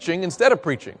 Start teaching instead of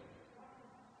preaching.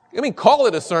 I mean, call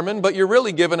it a sermon, but you're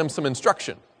really giving them some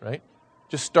instruction, right?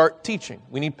 Just start teaching.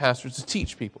 We need pastors to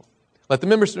teach people. Let the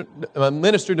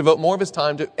minister devote more of his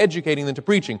time to educating than to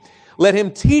preaching. Let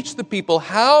him teach the people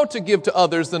how to give to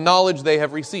others the knowledge they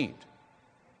have received.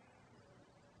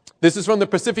 This is from the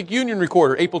Pacific Union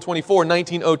Recorder, April 24,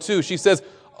 1902. She says,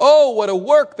 "Oh, what a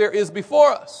work there is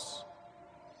before us.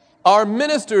 Our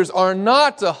ministers are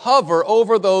not to hover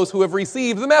over those who have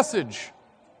received the message.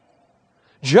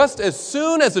 Just as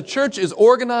soon as a church is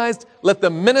organized, let the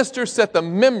minister set the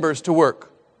members to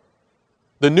work.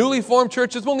 The newly formed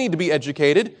churches will need to be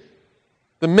educated.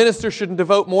 The minister shouldn't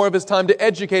devote more of his time to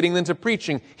educating than to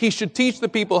preaching. He should teach the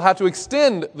people how to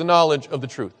extend the knowledge of the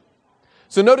truth.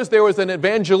 So notice there was an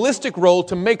evangelistic role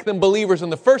to make them believers in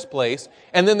the first place,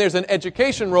 and then there's an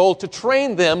education role to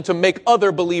train them to make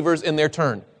other believers in their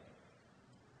turn.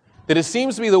 That it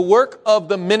seems to be the work of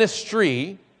the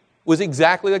ministry was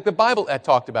exactly like the Bible had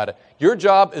talked about it. Your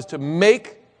job is to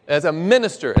make, as a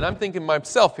minister, and I'm thinking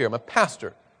myself here, I'm a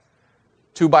pastor,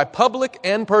 to by public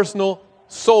and personal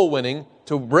soul winning,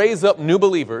 to raise up new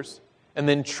believers, and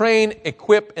then train,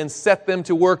 equip, and set them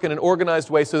to work in an organized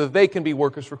way so that they can be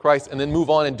workers for Christ and then move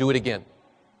on and do it again.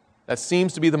 That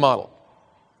seems to be the model.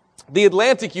 The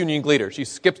Atlantic Union leader, she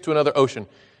skips to another ocean.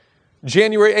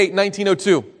 January 8,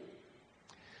 1902.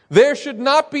 There should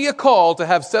not be a call to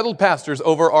have settled pastors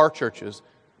over our churches,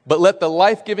 but let the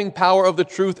life-giving power of the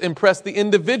truth impress the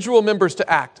individual members to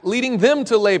act, leading them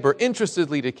to labor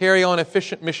interestedly to carry on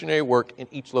efficient missionary work in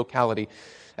each locality.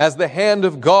 As the hand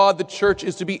of God, the church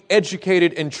is to be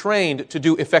educated and trained to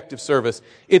do effective service.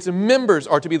 Its members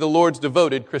are to be the Lord's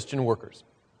devoted Christian workers.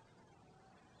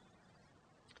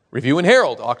 Review and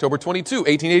Herald, October 22,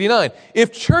 1889.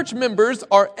 If church members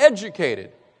are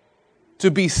educated to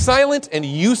be silent and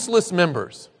useless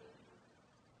members.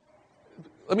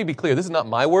 Let me be clear, this is not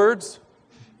my words.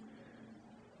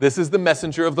 This is the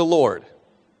messenger of the Lord.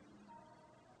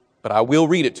 But I will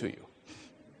read it to you.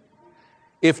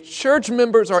 If church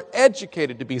members are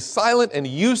educated to be silent and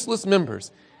useless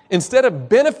members, instead of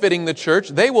benefiting the church,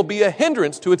 they will be a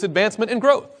hindrance to its advancement and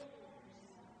growth.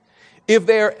 If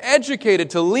they are educated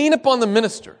to lean upon the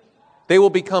minister, they will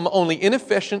become only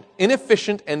inefficient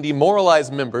and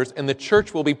demoralized members, and the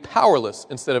church will be powerless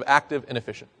instead of active and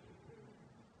efficient.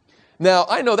 Now,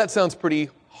 I know that sounds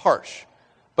pretty harsh,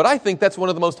 but I think that's one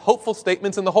of the most hopeful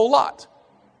statements in the whole lot.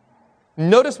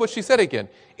 Notice what she said again.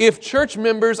 If church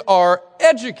members are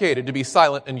educated to be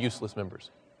silent and useless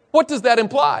members, what does that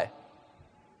imply?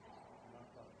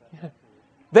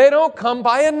 They don't come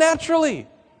by it naturally.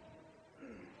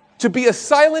 To be a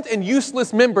silent and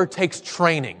useless member takes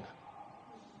training.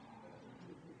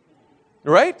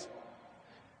 Right?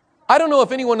 I don't know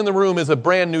if anyone in the room is a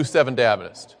brand new Seventh-day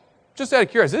Adventist. Just out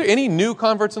of curiosity, is there any new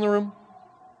converts in the room?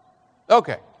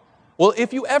 Okay. Well,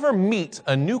 if you ever meet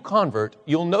a new convert,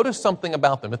 you'll notice something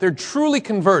about them. If they're truly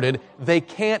converted, they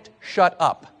can't shut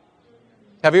up.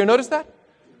 Have you ever noticed that?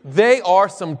 They are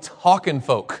some talking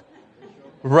folk,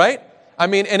 right? I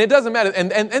mean, and it doesn't matter.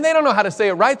 And they don't know how to say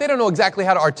it right. They don't know exactly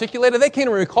how to articulate it. They can't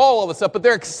even recall all the stuff, but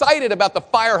they're excited about the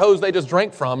fire hose they just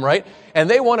drank from, right? And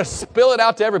they want to spill it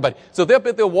out to everybody. So they'll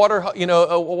put the water,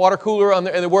 a water cooler on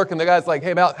their work, and the guy's like,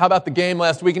 hey, how about the game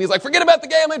last week? And he's like, forget about the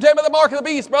game. Let me tell you about the mark of the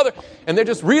beast, brother. And they're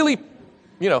just really,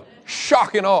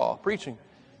 shock and awe preaching.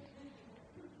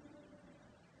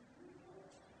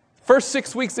 First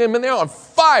 6 weeks in, and they're on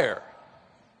fire.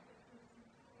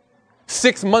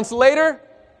 6 months later,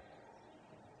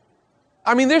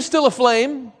 there's still a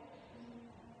flame,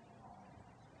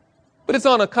 but it's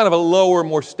on a kind of a lower,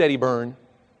 more steady burn.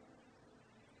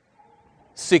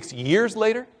 6 years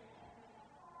later,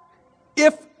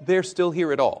 if they're still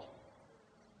here at all,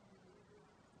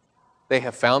 they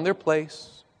have found their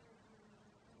place.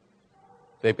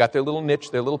 They've got their little niche,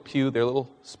 their little pew, their little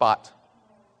spot,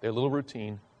 their little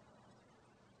routine.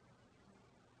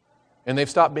 And they've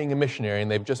stopped being a missionary,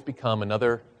 and they've just become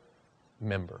another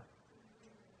member.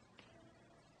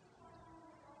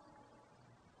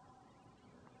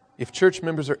 If church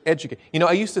members are educated.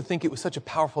 I used to think it was such a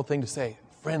powerful thing to say,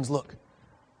 friends, look,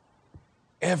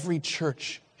 every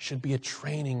church should be a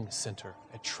training center,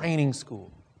 a training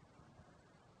school.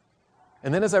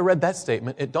 And then as I read that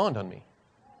statement, it dawned on me.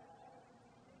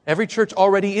 Every church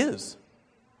already is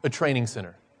a training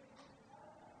center.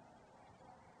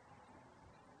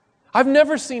 I've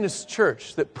never seen a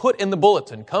church that put in the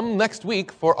bulletin, come next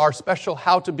week for our special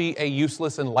How to Be a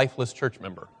Useless and Lifeless Church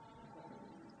Member.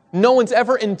 No one's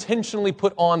ever intentionally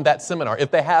put on that seminar.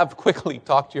 If they have, quickly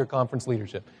talk to your conference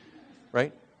leadership,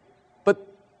 right? But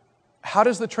how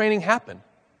does the training happen?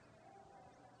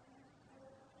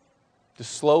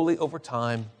 Just slowly over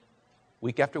time,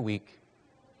 week after week,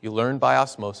 you learn by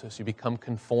osmosis, you become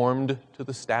conformed to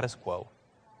the status quo.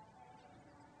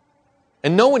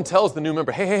 And no one tells the new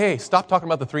member, hey, stop talking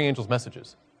about the three angels'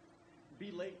 messages.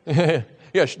 Be late.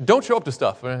 Yeah, don't show up to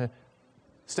stuff.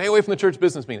 Stay away from the church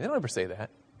business meeting. They don't ever say that.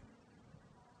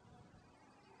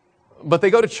 But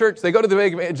they go to church, they go to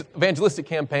the evangelistic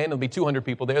campaign, there'll be 200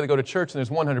 people there. They go to church and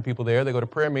there's 100 people there. They go to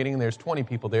prayer meeting and there's 20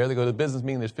 people there. They go to the business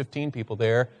meeting and there's 15 people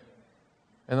there.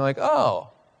 And they're like,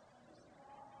 oh.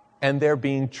 And they're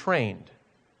being trained.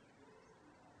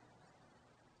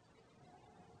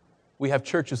 We have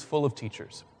churches full of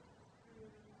teachers.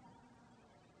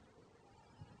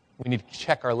 We need to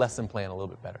check our lesson plan a little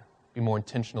bit better. Be more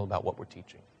intentional about what we're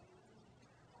teaching.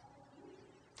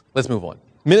 Let's move on.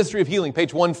 Ministry of Healing,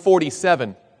 page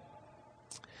 147.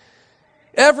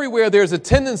 Everywhere there's a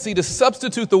tendency to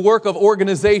substitute the work of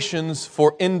organizations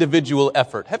for individual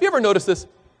effort. Have you ever noticed this?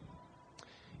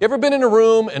 You ever been in a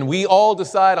room and we all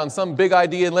decide on some big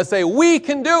idea and let's say, we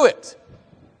can do it.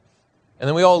 And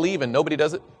then we all leave and nobody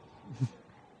does it?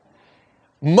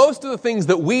 Most of the things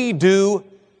that we do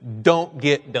don't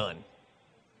get done.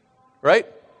 Right?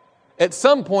 At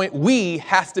some point, we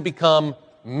has to become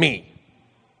me.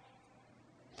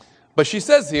 But she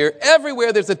says here,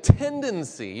 everywhere there's a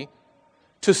tendency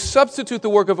to substitute the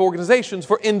work of organizations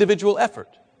for individual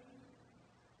effort.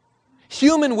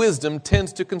 Human wisdom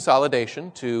tends to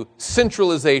consolidation, to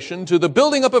centralization, to the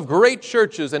building up of great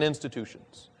churches and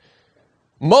institutions.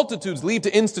 Multitudes leave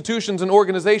to institutions and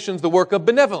organizations the work of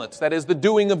benevolence, that is, the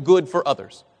doing of good for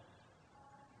others.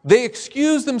 They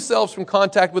excuse themselves from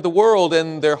contact with the world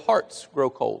and their hearts grow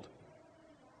cold.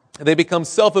 They become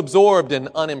self-absorbed and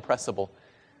unimpressible.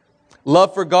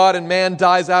 Love for God and man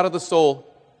dies out of the soul.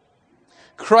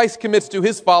 Christ commits to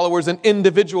his followers an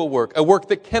individual work, a work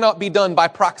that cannot be done by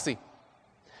proxy.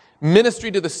 Ministry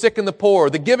to the sick and the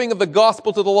poor, the giving of the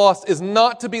gospel to the lost is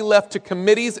not to be left to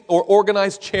committees or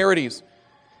organized charities.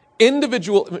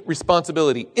 Individual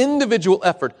responsibility, individual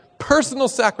effort, personal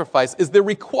sacrifice is the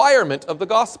requirement of the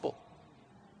gospel.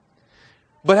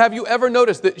 But have you ever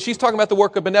noticed that she's talking about the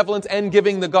work of benevolence and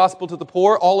giving the gospel to the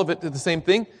poor, all of it to the same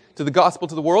thing, to the gospel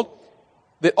to the world?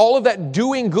 That all of that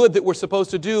doing good that we're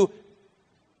supposed to do,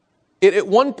 it at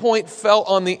one point fell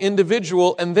on the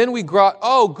individual, and then we got,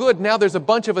 oh, good, now there's a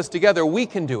bunch of us together, we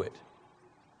can do it.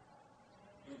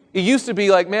 It used to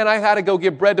be like, man, I had to go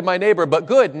give bread to my neighbor, but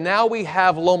good, now we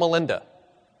have Loma Linda.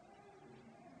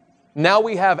 Now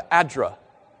we have ADRA.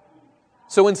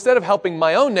 So instead of helping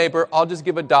my own neighbor, I'll just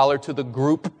give $1 to the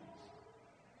group.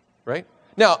 Right?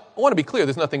 Now, I want to be clear,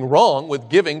 there's nothing wrong with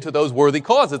giving to those worthy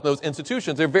causes, those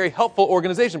institutions. They're a very helpful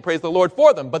organization, praise the Lord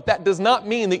for them. But that does not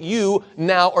mean that you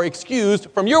now are excused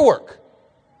from your work.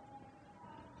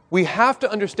 We have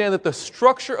to understand that the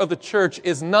structure of the church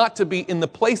is not to be in the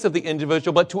place of the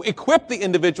individual, but to equip the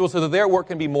individual so that their work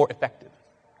can be more effective.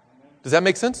 Does that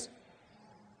make sense?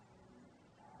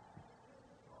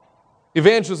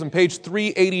 Evangelism, page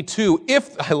 382.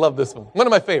 I love this one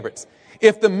of my favorites.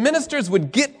 If the ministers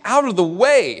would get out of the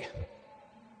way,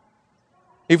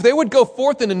 if they would go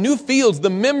forth into new fields, the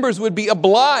members would be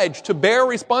obliged to bear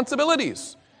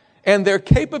responsibilities, and their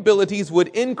capabilities would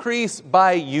increase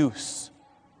by use.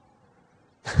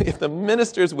 If the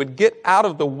ministers would get out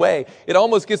of the way, it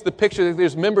almost gets the picture that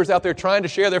there's members out there trying to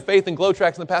share their faith in glow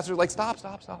tracts, and the pastor's like, stop.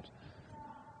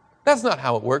 That's not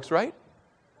how it works, right?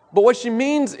 But what she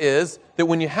means is that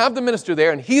when you have the minister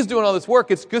there and he's doing all this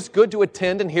work, it's just good to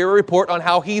attend and hear a report on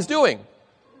how he's doing.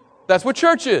 That's what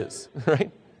church is, right?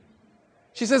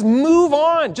 She says, move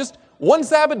on. Just one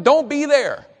Sabbath, don't be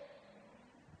there.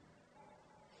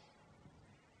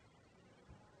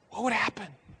 What would happen?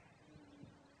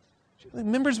 The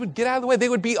members would get out of the way. They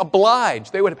would be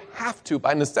obliged. They would have to,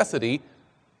 by necessity,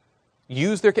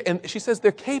 use their... And she says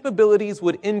their capabilities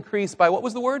would increase by, what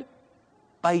was the word?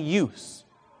 By use.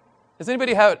 Has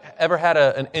anybody ever had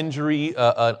an injury,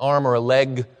 an arm or a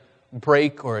leg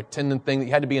break or a tendon thing that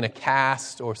you had to be in a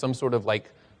cast or some sort of like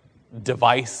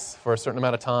device for a certain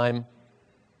amount of time?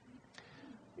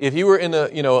 If you were in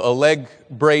a leg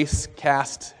brace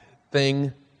cast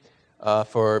thing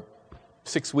for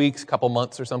 6 weeks, a couple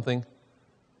months or something,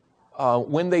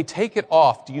 when they take it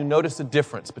off, do you notice a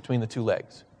difference between the two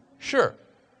legs? Sure.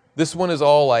 This one is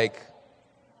all like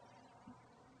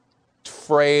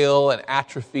frail and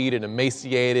atrophied and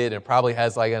emaciated and probably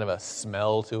has like kind of a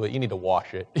smell to it. You need to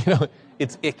wash it.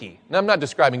 It's icky. Now, I'm not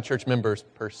describing church members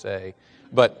per se,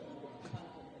 but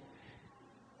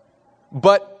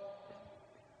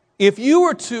if you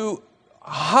were to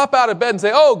hop out of bed and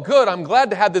say, oh, good, I'm glad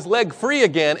to have this leg free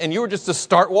again, and you were just to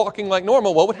start walking like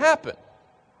normal, what would happen?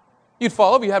 You'd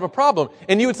fall over, you'd have a problem.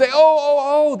 And you would say,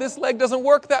 oh, this leg doesn't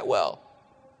work that well.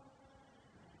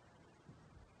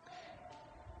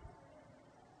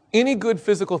 Any good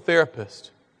physical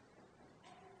therapist,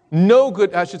 no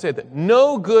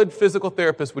good physical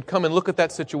therapist would come and look at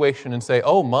that situation and say,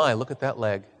 oh my, look at that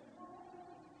leg.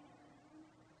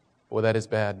 Boy, that is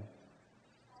bad.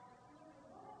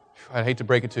 I hate to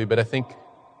break it to you, but I think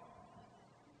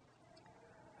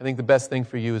the best thing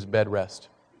for you is bed rest.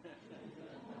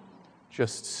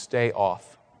 Just stay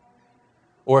off.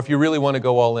 Or if you really want to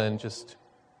go all in,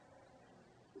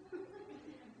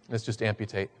 let's just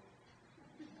amputate.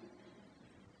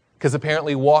 Because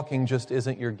apparently walking just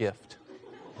isn't your gift.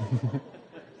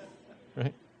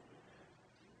 Right?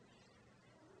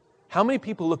 How many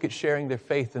people look at sharing their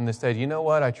faith and they say, you know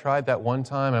what, I tried that one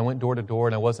time, I went door to door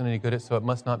and I wasn't any good at it, so it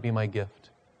must not be my gift.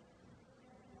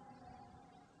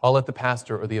 I'll let the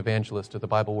pastor or the evangelist or the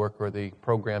Bible worker or the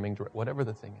programming director, whatever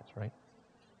the thing is, right?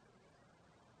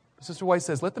 But Sister White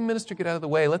says, let the minister get out of the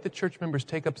way, let the church members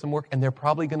take up some work, and they're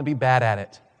probably going to be bad at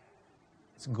it.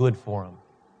 It's good for them.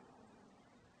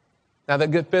 Now, that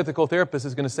good physical therapist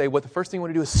is going to say, what the first thing you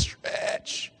want to do is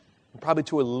stretch, and probably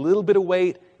to a little bit of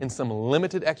weight and some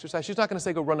limited exercise. She's not going to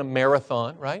say go run a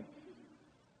marathon, right?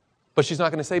 But she's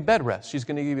not going to say bed rest. She's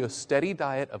going to give you a steady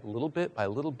diet of little bit by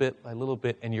little bit by little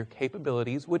bit, and your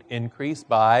capabilities would increase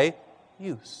by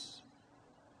use.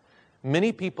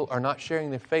 Many people are not sharing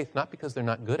their faith, not because they're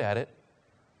not good at it,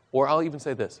 or I'll even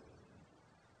say this.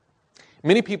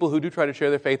 Many people who do try to share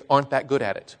their faith aren't that good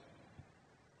at it.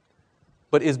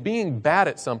 But is being bad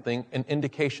at something an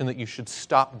indication that you should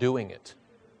stop doing it?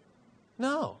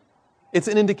 No. It's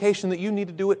an indication that you need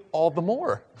to do it all the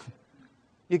more.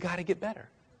 You got to get better.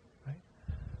 Right?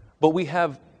 But we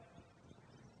have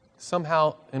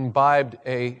somehow imbibed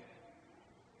a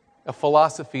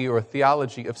philosophy or a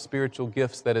theology of spiritual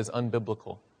gifts that is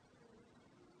unbiblical.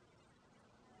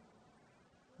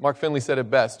 Mark Finley said it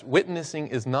best, witnessing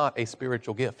is not a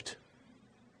spiritual gift.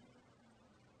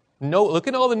 No, look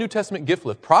at all the New Testament gift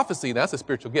list. Prophecy, that's a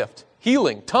spiritual gift.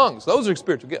 Healing, tongues, those are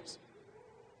spiritual gifts.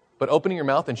 But opening your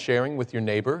mouth and sharing with your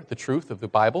neighbor the truth of the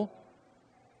Bible,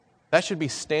 that should be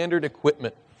standard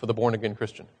equipment for the born-again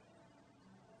Christian.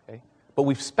 Okay? But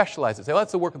we've specialized it. Say, well,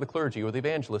 that's the work of the clergy or the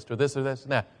evangelist or this and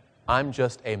that. I'm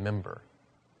just a member.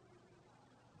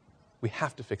 We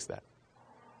have to fix that.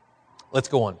 Let's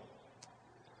go on.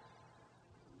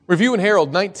 Review and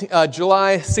Herald,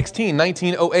 July 16,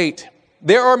 1908.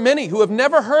 There are many who have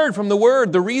never heard from the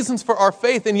Word the reasons for our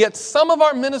faith, and yet some of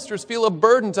our ministers feel a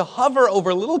burden to hover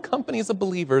over little companies of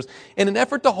believers in an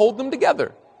effort to hold them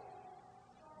together.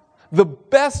 The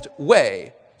best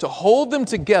way to hold them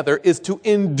together is to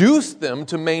induce them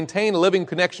to maintain a living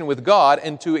connection with God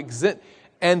and to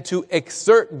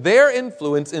exert their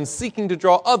influence in seeking to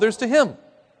draw others to Him.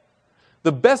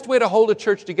 The best way to hold a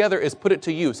church together is put it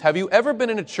to use. Have you ever been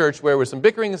in a church where there was some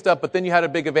bickering and stuff, but then you had a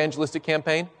big evangelistic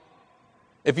campaign?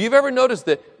 If you've ever noticed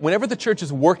that whenever the church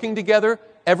is working together,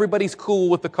 everybody's cool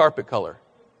with the carpet color.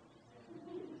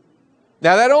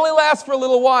 Now, that only lasts for a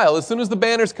little while. As soon as the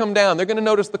banners come down, they're going to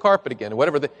notice the carpet again, or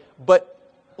whatever. But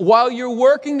while you're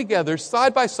working together,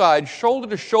 side by side, shoulder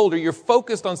to shoulder, you're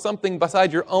focused on something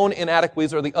beside your own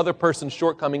inadequacies or the other person's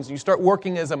shortcomings, and you start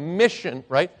working as a mission,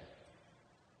 right?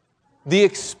 The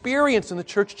experience in the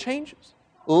church changes.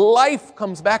 Life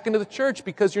comes back into the church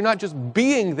because you're not just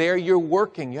being there, you're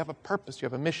working. You have a purpose, you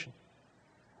have a mission.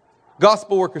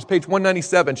 Gospel Workers, page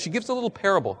 197, she gives a little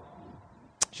parable.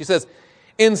 She says,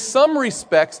 in some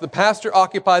respects, the pastor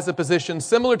occupies a position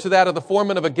similar to that of the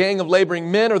foreman of a gang of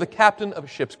laboring men or the captain of a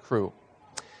ship's crew.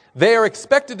 They are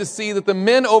expected to see that the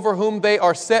men over whom they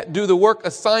are set do the work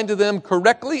assigned to them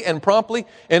correctly and promptly,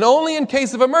 and only in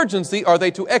case of emergency are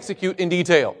they to execute in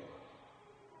detail.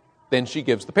 Then she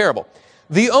gives the parable.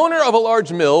 The owner of a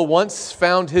large mill once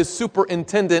found his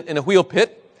superintendent in a wheel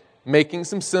pit, making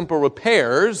some simple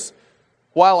repairs,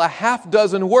 while a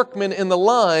half-dozen workmen in the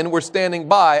line were standing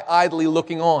by, idly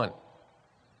looking on.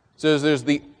 So there's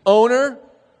the owner,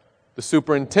 the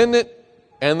superintendent,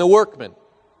 and the workmen.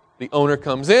 The owner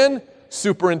comes in,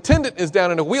 superintendent is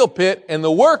down in a wheel pit, and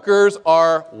the workers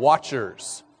are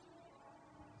watchers.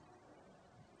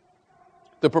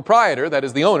 The proprietor, that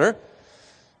is the owner,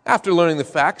 after learning the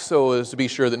facts so as to be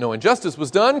sure that no injustice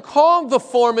was done, called the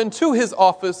foreman to his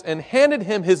office and handed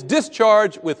him his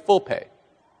discharge with full pay.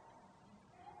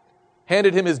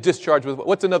 Handed him his discharge with,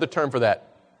 what's another term for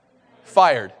that?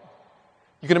 Fired.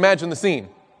 You can imagine the scene.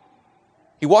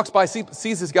 He walks by,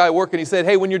 sees this guy working, he said,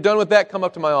 hey, when you're done with that, come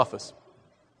up to my office.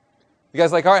 The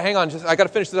guy's like, all right, hang on, I got to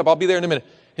finish this up, I'll be there in a minute.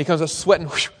 He comes up sweating,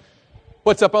 whoosh.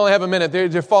 What's up? I only have a minute.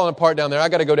 They're falling apart down there. I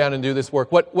got to go down and do this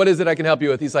work. What is it I can help you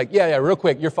with? He's like, yeah, real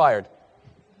quick. You're fired.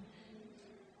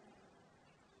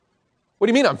 What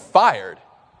do you mean I'm fired?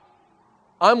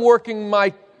 I'm working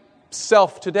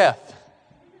myself to death.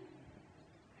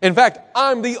 In fact,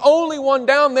 I'm the only one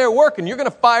down there working. You're going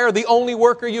to fire the only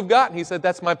worker you've got? And he said,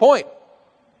 that's my point.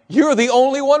 You're the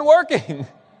only one working.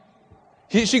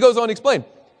 She goes on to explain.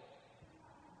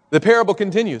 The parable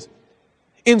continues.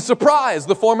 In surprise,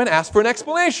 the foreman asked for an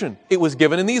explanation. It was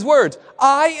given in these words,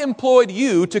 I employed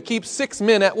you to keep 6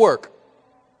 men at work.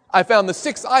 I found the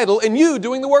 6 idle and you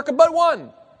doing the work of but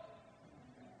one.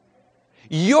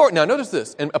 Now notice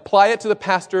this and apply it to the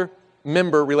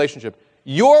pastor-member relationship.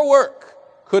 Your work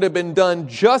could have been done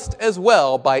just as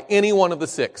well by any one of the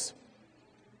 6.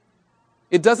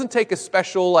 It doesn't take a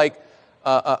special,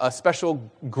 a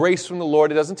special grace from the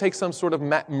Lord. It doesn't take some sort of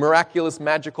miraculous,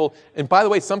 magical. And by the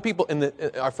way, some people,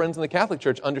 our friends in the Catholic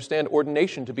Church, understand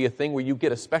ordination to be a thing where you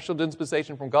get a special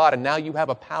dispensation from God, and now you have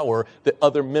a power that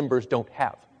other members don't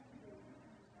have.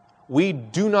 We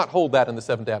do not hold that in the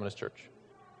Seventh-day Adventist Church.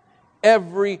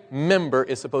 Every member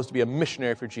is supposed to be a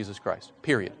missionary for Jesus Christ,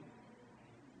 period.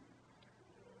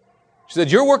 She said,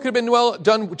 your work could have been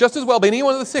done just as well by any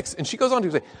one of the 6. And she goes on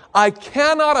to say, I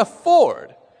cannot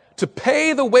afford to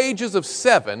pay the wages of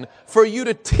 7 for you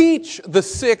to teach the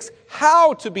 6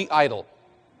 how to be idle.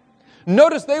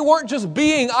 Notice they weren't just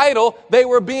being idle, they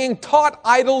were being taught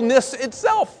idleness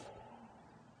itself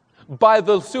by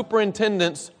the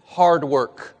superintendent's hard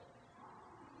work.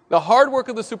 The hard work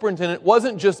of the superintendent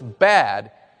wasn't just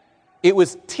bad, it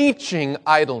was teaching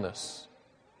idleness.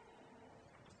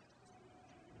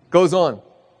 Goes on.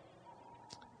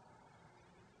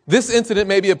 This incident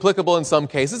may be applicable in some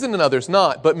cases and in others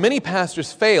not, but many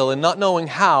pastors fail in not knowing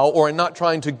how or in not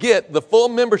trying to get the full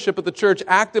membership of the church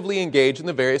actively engaged in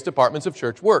the various departments of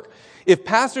church work. If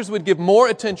pastors would give more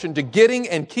attention to getting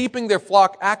and keeping their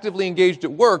flock actively engaged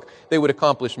at work, they would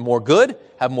accomplish more good,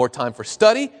 have more time for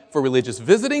study, for religious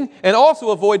visiting, and also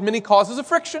avoid many causes of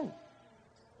friction.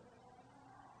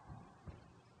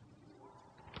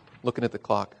 Looking at the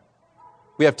clock.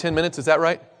 We have 10 minutes, is that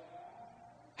right?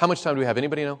 How much time do we have?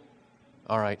 Anybody know?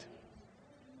 All right.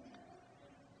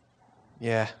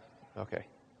 Yeah, okay.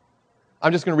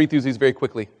 I'm just going to read through these very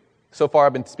quickly. So far,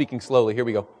 I've been speaking slowly. Here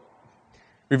we go.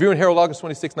 Review in Herald, August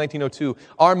 26, 1902.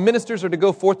 Our ministers are to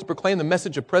go forth to proclaim the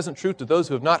message of present truth to those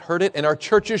who have not heard it, and our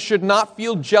churches should not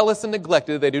feel jealous and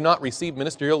neglected if they do not receive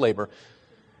ministerial labor.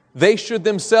 They should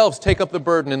themselves take up the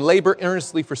burden and labor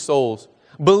earnestly for souls.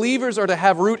 Believers are to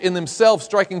have root in themselves,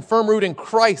 striking firm root in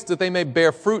Christ, that they may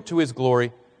bear fruit to His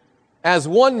glory. As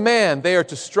one man, they are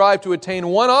to strive to attain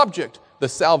one object, the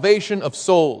salvation of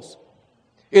souls.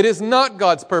 It is not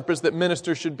God's purpose that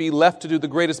ministers should be left to do the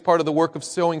greatest part of the work of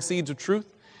sowing seeds of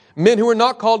truth. Men who are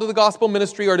not called to the gospel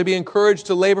ministry are to be encouraged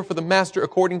to labor for the Master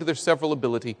according to their several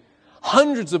ability.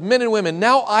 Hundreds of men and women,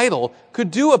 now idle,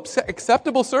 could do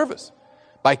acceptable service.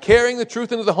 By carrying the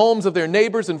truth into the homes of their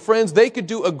neighbors and friends, they could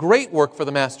do a great work for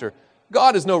the Master.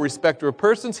 God is no respecter of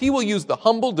persons. He will use the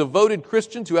humble, devoted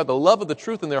Christians who have the love of the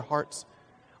truth in their hearts.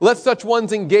 Let such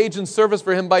ones engage in service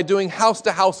for Him by doing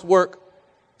house-to-house work.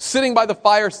 Sitting by the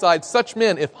fireside, such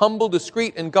men, if humble,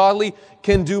 discreet, and godly,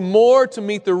 can do more to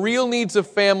meet the real needs of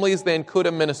families than could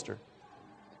a minister.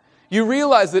 You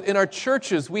realize that in our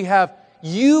churches,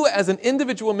 you as an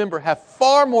individual member have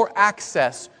far more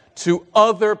access to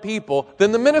other people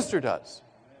than the minister does.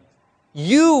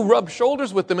 You rub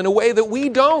shoulders with them in a way that we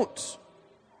don't.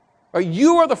 Right?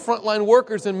 You are the frontline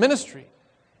workers in ministry.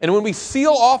 And when we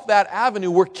seal off that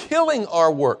avenue, we're killing our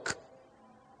work.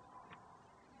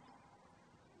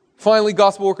 Finally,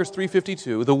 Gospel Workers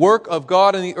 3:52. The work of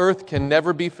God in the earth can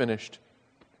never be finished.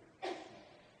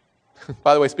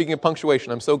 By the way, speaking of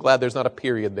punctuation, I'm so glad there's not a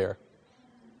period there.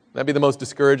 That'd be the most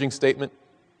discouraging statement.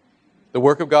 The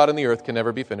work of God in the earth can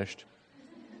never be finished.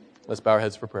 Let's bow our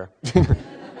heads for prayer.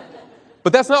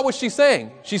 But that's not what she's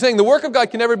saying. She's saying the work of God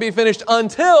can never be finished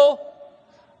until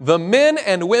the men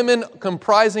and women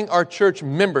comprising our church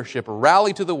membership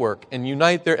rally to the work and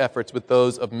unite their efforts with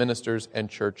those of ministers and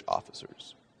church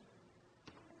officers.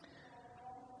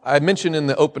 I mentioned in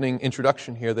the opening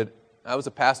introduction here that I was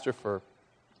a pastor for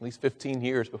at least 15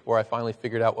 years before I finally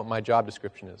figured out what my job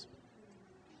description is.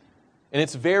 And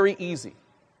it's very easy,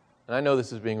 and I know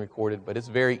this is being recorded, but it's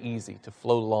very easy to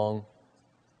float along,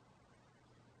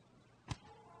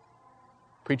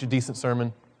 preach a decent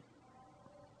sermon,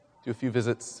 do a few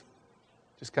visits,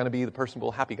 just kind of be the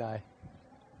personable, happy guy.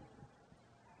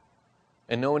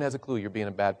 And no one has a clue you're being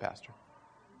a bad pastor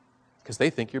because they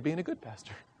think you're being a good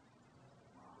pastor.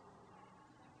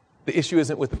 The issue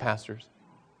isn't with the pastors.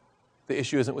 The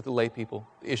issue isn't with the lay people.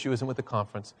 The issue isn't with the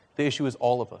conference. The issue is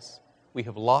all of us. We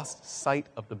have lost sight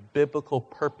of the biblical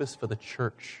purpose for the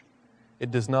church. It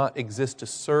does not exist to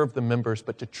serve the members,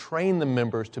 but to train the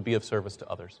members to be of service to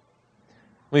others.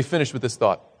 Let me finish with this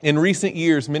thought. In recent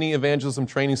years, many evangelism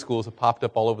training schools have popped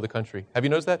up all over the country. Have you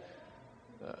noticed that?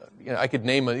 I could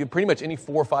name pretty much any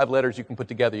 4 or 5 letters you can put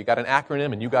together. You got an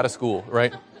acronym and you got a school,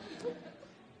 right?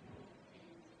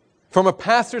 From a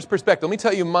pastor's perspective, let me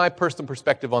tell you my personal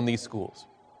perspective on these schools.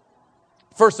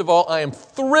 First of all, I am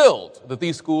thrilled that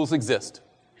these schools exist.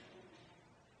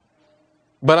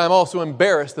 But I'm also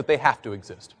embarrassed that they have to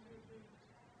exist.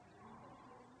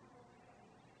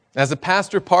 As a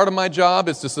pastor, part of my job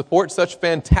is to support such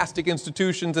fantastic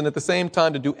institutions and at the same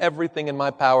time to do everything in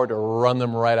my power to run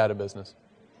them right out of business.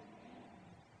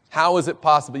 How is it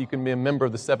possible you can be a member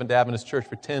of the Seventh-day Adventist Church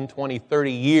for 10, 20,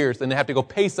 30 years and then have to go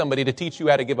pay somebody to teach you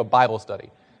how to give a Bible study?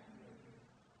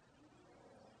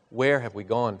 Where have we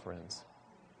gone, friends?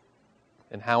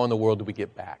 And how in the world do we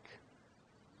get back?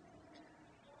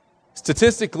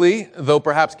 Statistically, though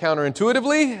perhaps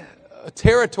counterintuitively,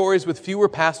 territories with fewer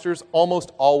pastors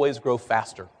almost always grow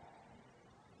faster.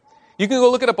 You can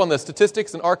go look it up on the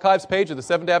statistics and archives page of the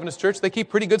Seventh-day Adventist Church. They keep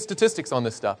pretty good statistics on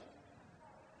this stuff.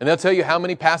 And they'll tell you how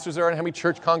many pastors there are and how many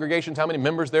church congregations, how many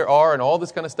members there are and all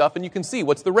this kind of stuff. And you can see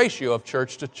what's the ratio of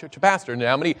church to pastor. And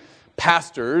how many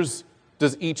pastors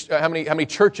does how many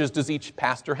churches does each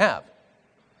pastor have?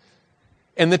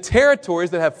 And the territories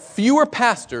that have fewer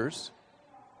pastors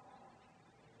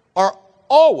are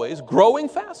always growing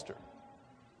faster.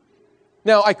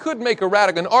 Now, I could make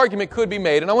an argument could be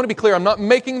made, and I want to be clear, I'm not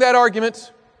making that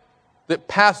argument that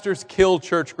pastors kill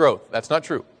church growth. That's not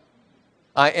true.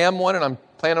 I am one, and I'm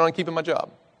planning on keeping my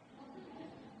job.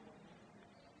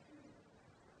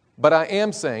 But I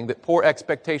am saying that poor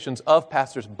expectations of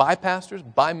pastors,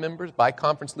 by members, by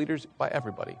conference leaders, by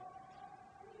everybody.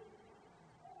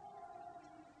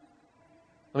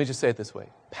 Let me just say it this way.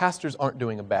 Pastors aren't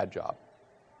doing a bad job.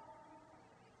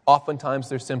 Oftentimes,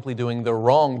 they're simply doing the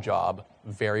wrong job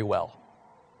very well.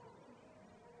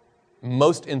 In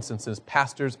most instances,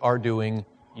 pastors are doing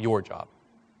your job.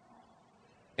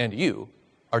 And you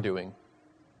are doing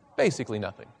basically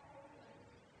nothing.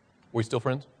 Are we still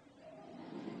friends?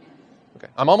 Okay,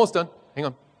 I'm almost done. Hang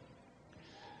on.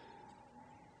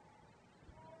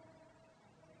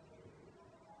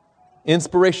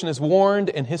 Inspiration has warned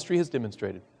and history has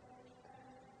demonstrated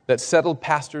that settled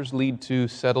pastors lead to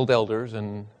settled elders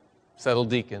and settled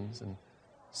deacons and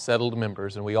settled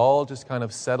members, and we all just kind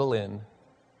of settle in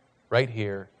right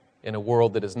here in a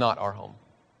world that is not our home.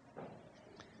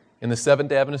 In the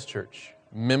Seventh-day Adventist Church,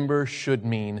 member should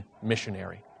mean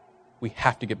missionary. We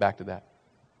have to get back to that.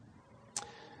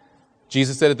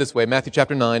 Jesus said it this way, Matthew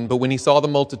chapter 9, "But when he saw the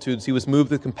multitudes, he was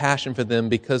moved with compassion for them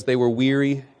because they were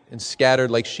weary and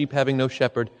scattered like sheep having no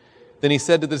shepherd. Then he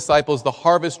said to the disciples, the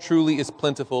harvest truly is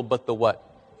plentiful, but the what?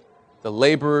 The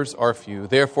laborers are few.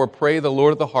 Therefore pray the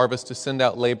Lord of the harvest to send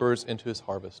out laborers into his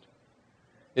harvest."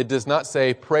 It does not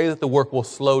say, pray that the work will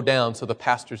slow down so the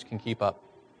pastors can keep up.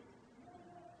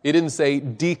 It didn't say,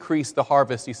 decrease the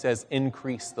harvest. He says,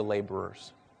 increase the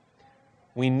laborers.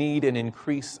 We need an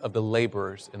increase of the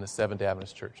laborers in the Seventh-day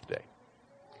Adventist Church today.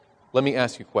 Let me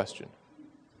ask you a question.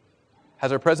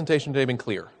 Has our presentation today been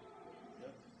clear?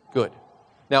 Good.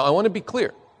 Now, I want to be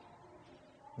clear.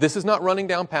 This is not running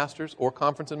down pastors or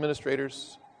conference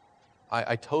administrators.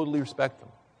 I totally respect them.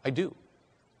 I do.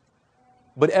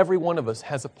 But every one of us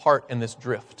has a part in this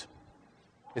drift.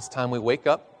 It's time we wake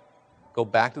up, go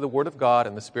back to the Word of God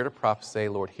and the Spirit of prophecy, say,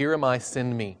 Lord, here am I,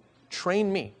 send me.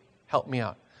 Train me. Help me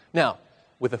out. Now,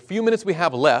 with a few minutes we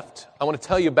have left, I want to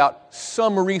tell you about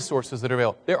some resources that are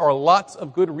available. There are lots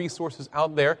of good resources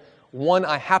out there. One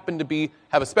I happen to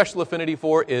have a special affinity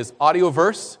for is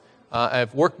Audioverse.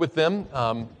 I've worked with them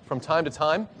from time to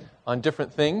time on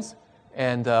different things,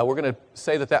 and we're going to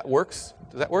say that works.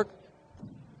 Does that work?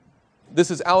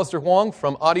 This is Alistair Huang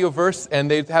from Audioverse,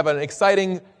 and they have an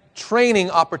exciting training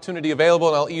opportunity available,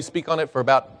 and I'll let you speak on it for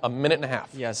about a minute and a half.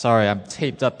 Yeah, sorry, I'm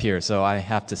taped up here, so I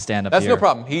have to stand up That's here. no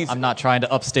problem. I'm not trying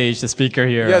to upstage the speaker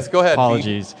here. Yes, go ahead.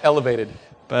 Apologies. Be elevated.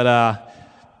 But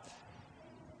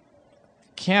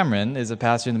Kameron is a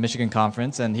pastor in the Michigan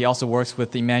Conference, and he also works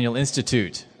with the Emmanuel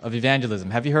Institute of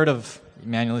Evangelism. Have you heard of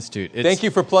Emmanuel Institute? Thank you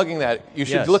for plugging that. You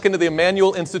should look into the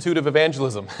Emmanuel Institute of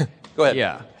Evangelism. Go ahead.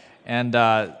 Yeah,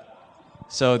 and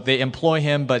so they employ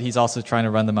him, but he's also trying to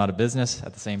run them out of business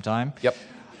at the same time. Yep.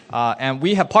 And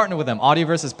we have partnered with them.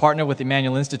 Audioverse has partnered with the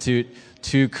Emmanuel Institute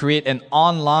to create an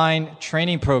online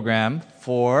training program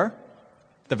for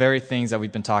the very things that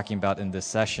we've been talking about in this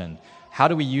session. How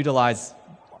do we utilize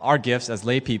our gifts as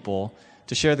lay people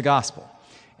to share the gospel?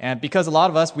 And because a lot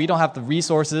of us, we don't have the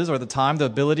resources or the time, the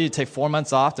ability to take 4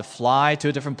 months off to fly to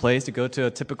a different place to go to a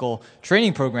typical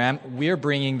training program, we're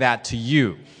bringing that to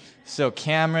you. So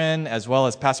Kameron, as well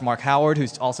as Pastor Mark Howard,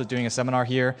 who's also doing a seminar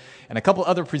here, and a couple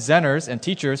other presenters and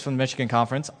teachers from the Michigan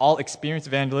Conference, all experienced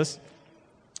evangelists,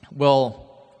 will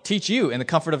teach you in the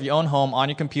comfort of your own home, on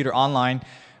your computer, online,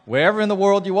 wherever in the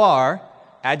world you are,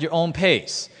 at your own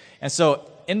pace. And so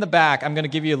in the back, I'm going to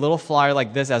give you a little flyer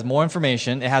like this as more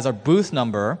information. It has our booth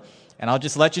number, and I'll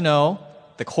just let you know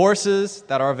the courses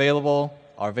that are available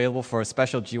for a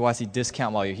special GYC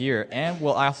discount while you're here, and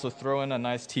we'll also throw in a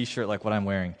nice t-shirt like what I'm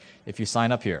wearing if you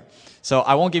sign up here. So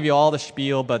I won't give you all the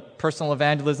spiel, but personal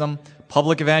evangelism,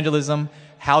 public evangelism,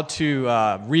 how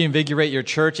to reinvigorate your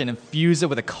church and infuse it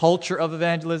with a culture of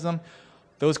evangelism,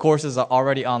 Those courses are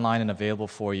already online and available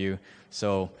for you.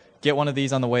 So get one of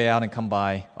these on the way out and come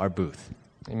by our booth.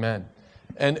 Amen.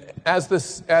 And as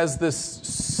this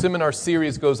seminar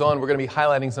series goes on, we're going to be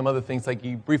highlighting some other things. Like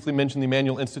you briefly mentioned the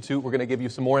Emmanuel Institute. We're going to give you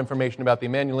some more information about the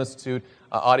Emmanuel Institute.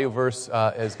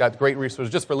 Audioverse has got great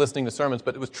resources just for listening to sermons,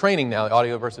 but it was training now,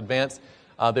 Audioverse Advanced.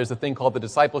 There's a thing called the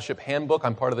Discipleship Handbook.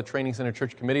 I'm part of the Training Center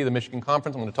Church Committee of the Michigan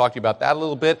Conference. I'm going to talk to you about that a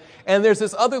little bit. And there's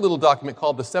this other little document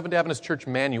called the Seventh-day Adventist Church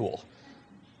Manual.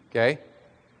 Okay?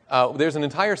 There's an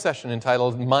entire session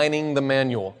entitled Mining the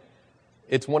Manual.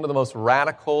 It's one of the most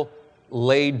radical,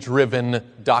 lay-driven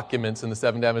documents in the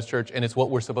Seventh-day Adventist Church, and it's what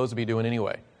we're supposed to be doing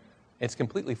anyway. It's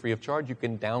completely free of charge. You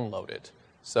can download it.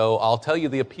 So I'll tell you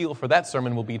the appeal for that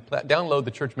sermon will be download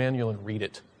the church manual and read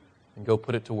it and go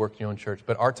put it to work in your own church.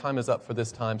 But our time is up for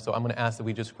this time, so I'm going to ask that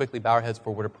we just quickly bow our heads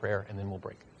for a word of prayer, and then we'll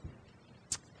break.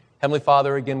 Heavenly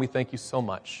Father, again, we thank you so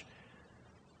much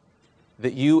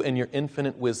that you in your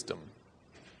infinite wisdom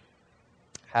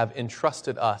have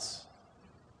entrusted us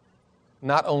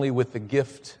not only with the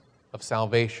gift of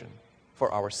salvation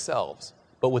for ourselves,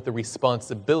 but with the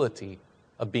responsibility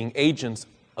of being agents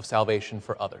of salvation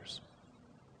for others.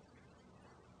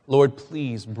 Lord,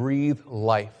 please breathe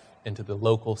life into the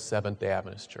local Seventh-day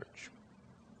Adventist Church.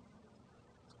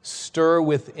 Stir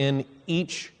within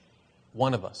each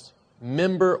one of us,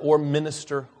 member or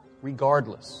minister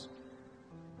regardless,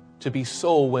 to be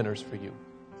soul winners for you.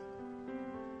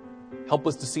 Help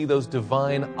us to see those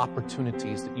divine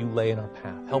opportunities that you lay in our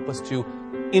path. Help us to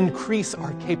increase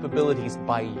our capabilities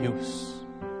by use.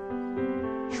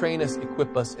 Train us,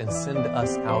 equip us, and send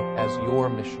us out as your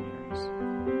missionaries.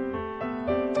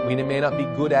 We may not be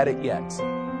good at it yet,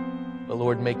 but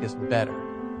Lord, make us better.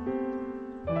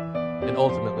 And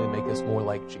ultimately make us more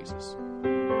like Jesus.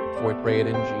 For we pray it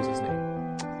in Jesus' name.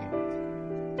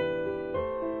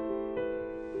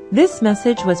 This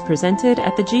message was presented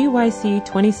at the GYC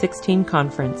 2016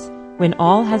 conference, When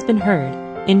All Has Been Heard,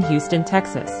 in Houston,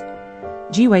 Texas.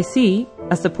 GYC,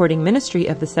 a supporting ministry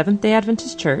of the Seventh-day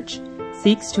Adventist Church,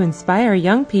 seeks to inspire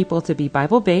young people to be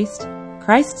Bible-based,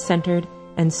 Christ-centered,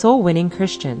 and soul-winning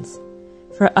Christians.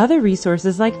 For other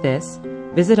resources like this,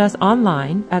 visit us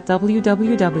online at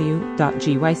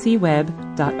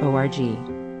www.gycweb.org.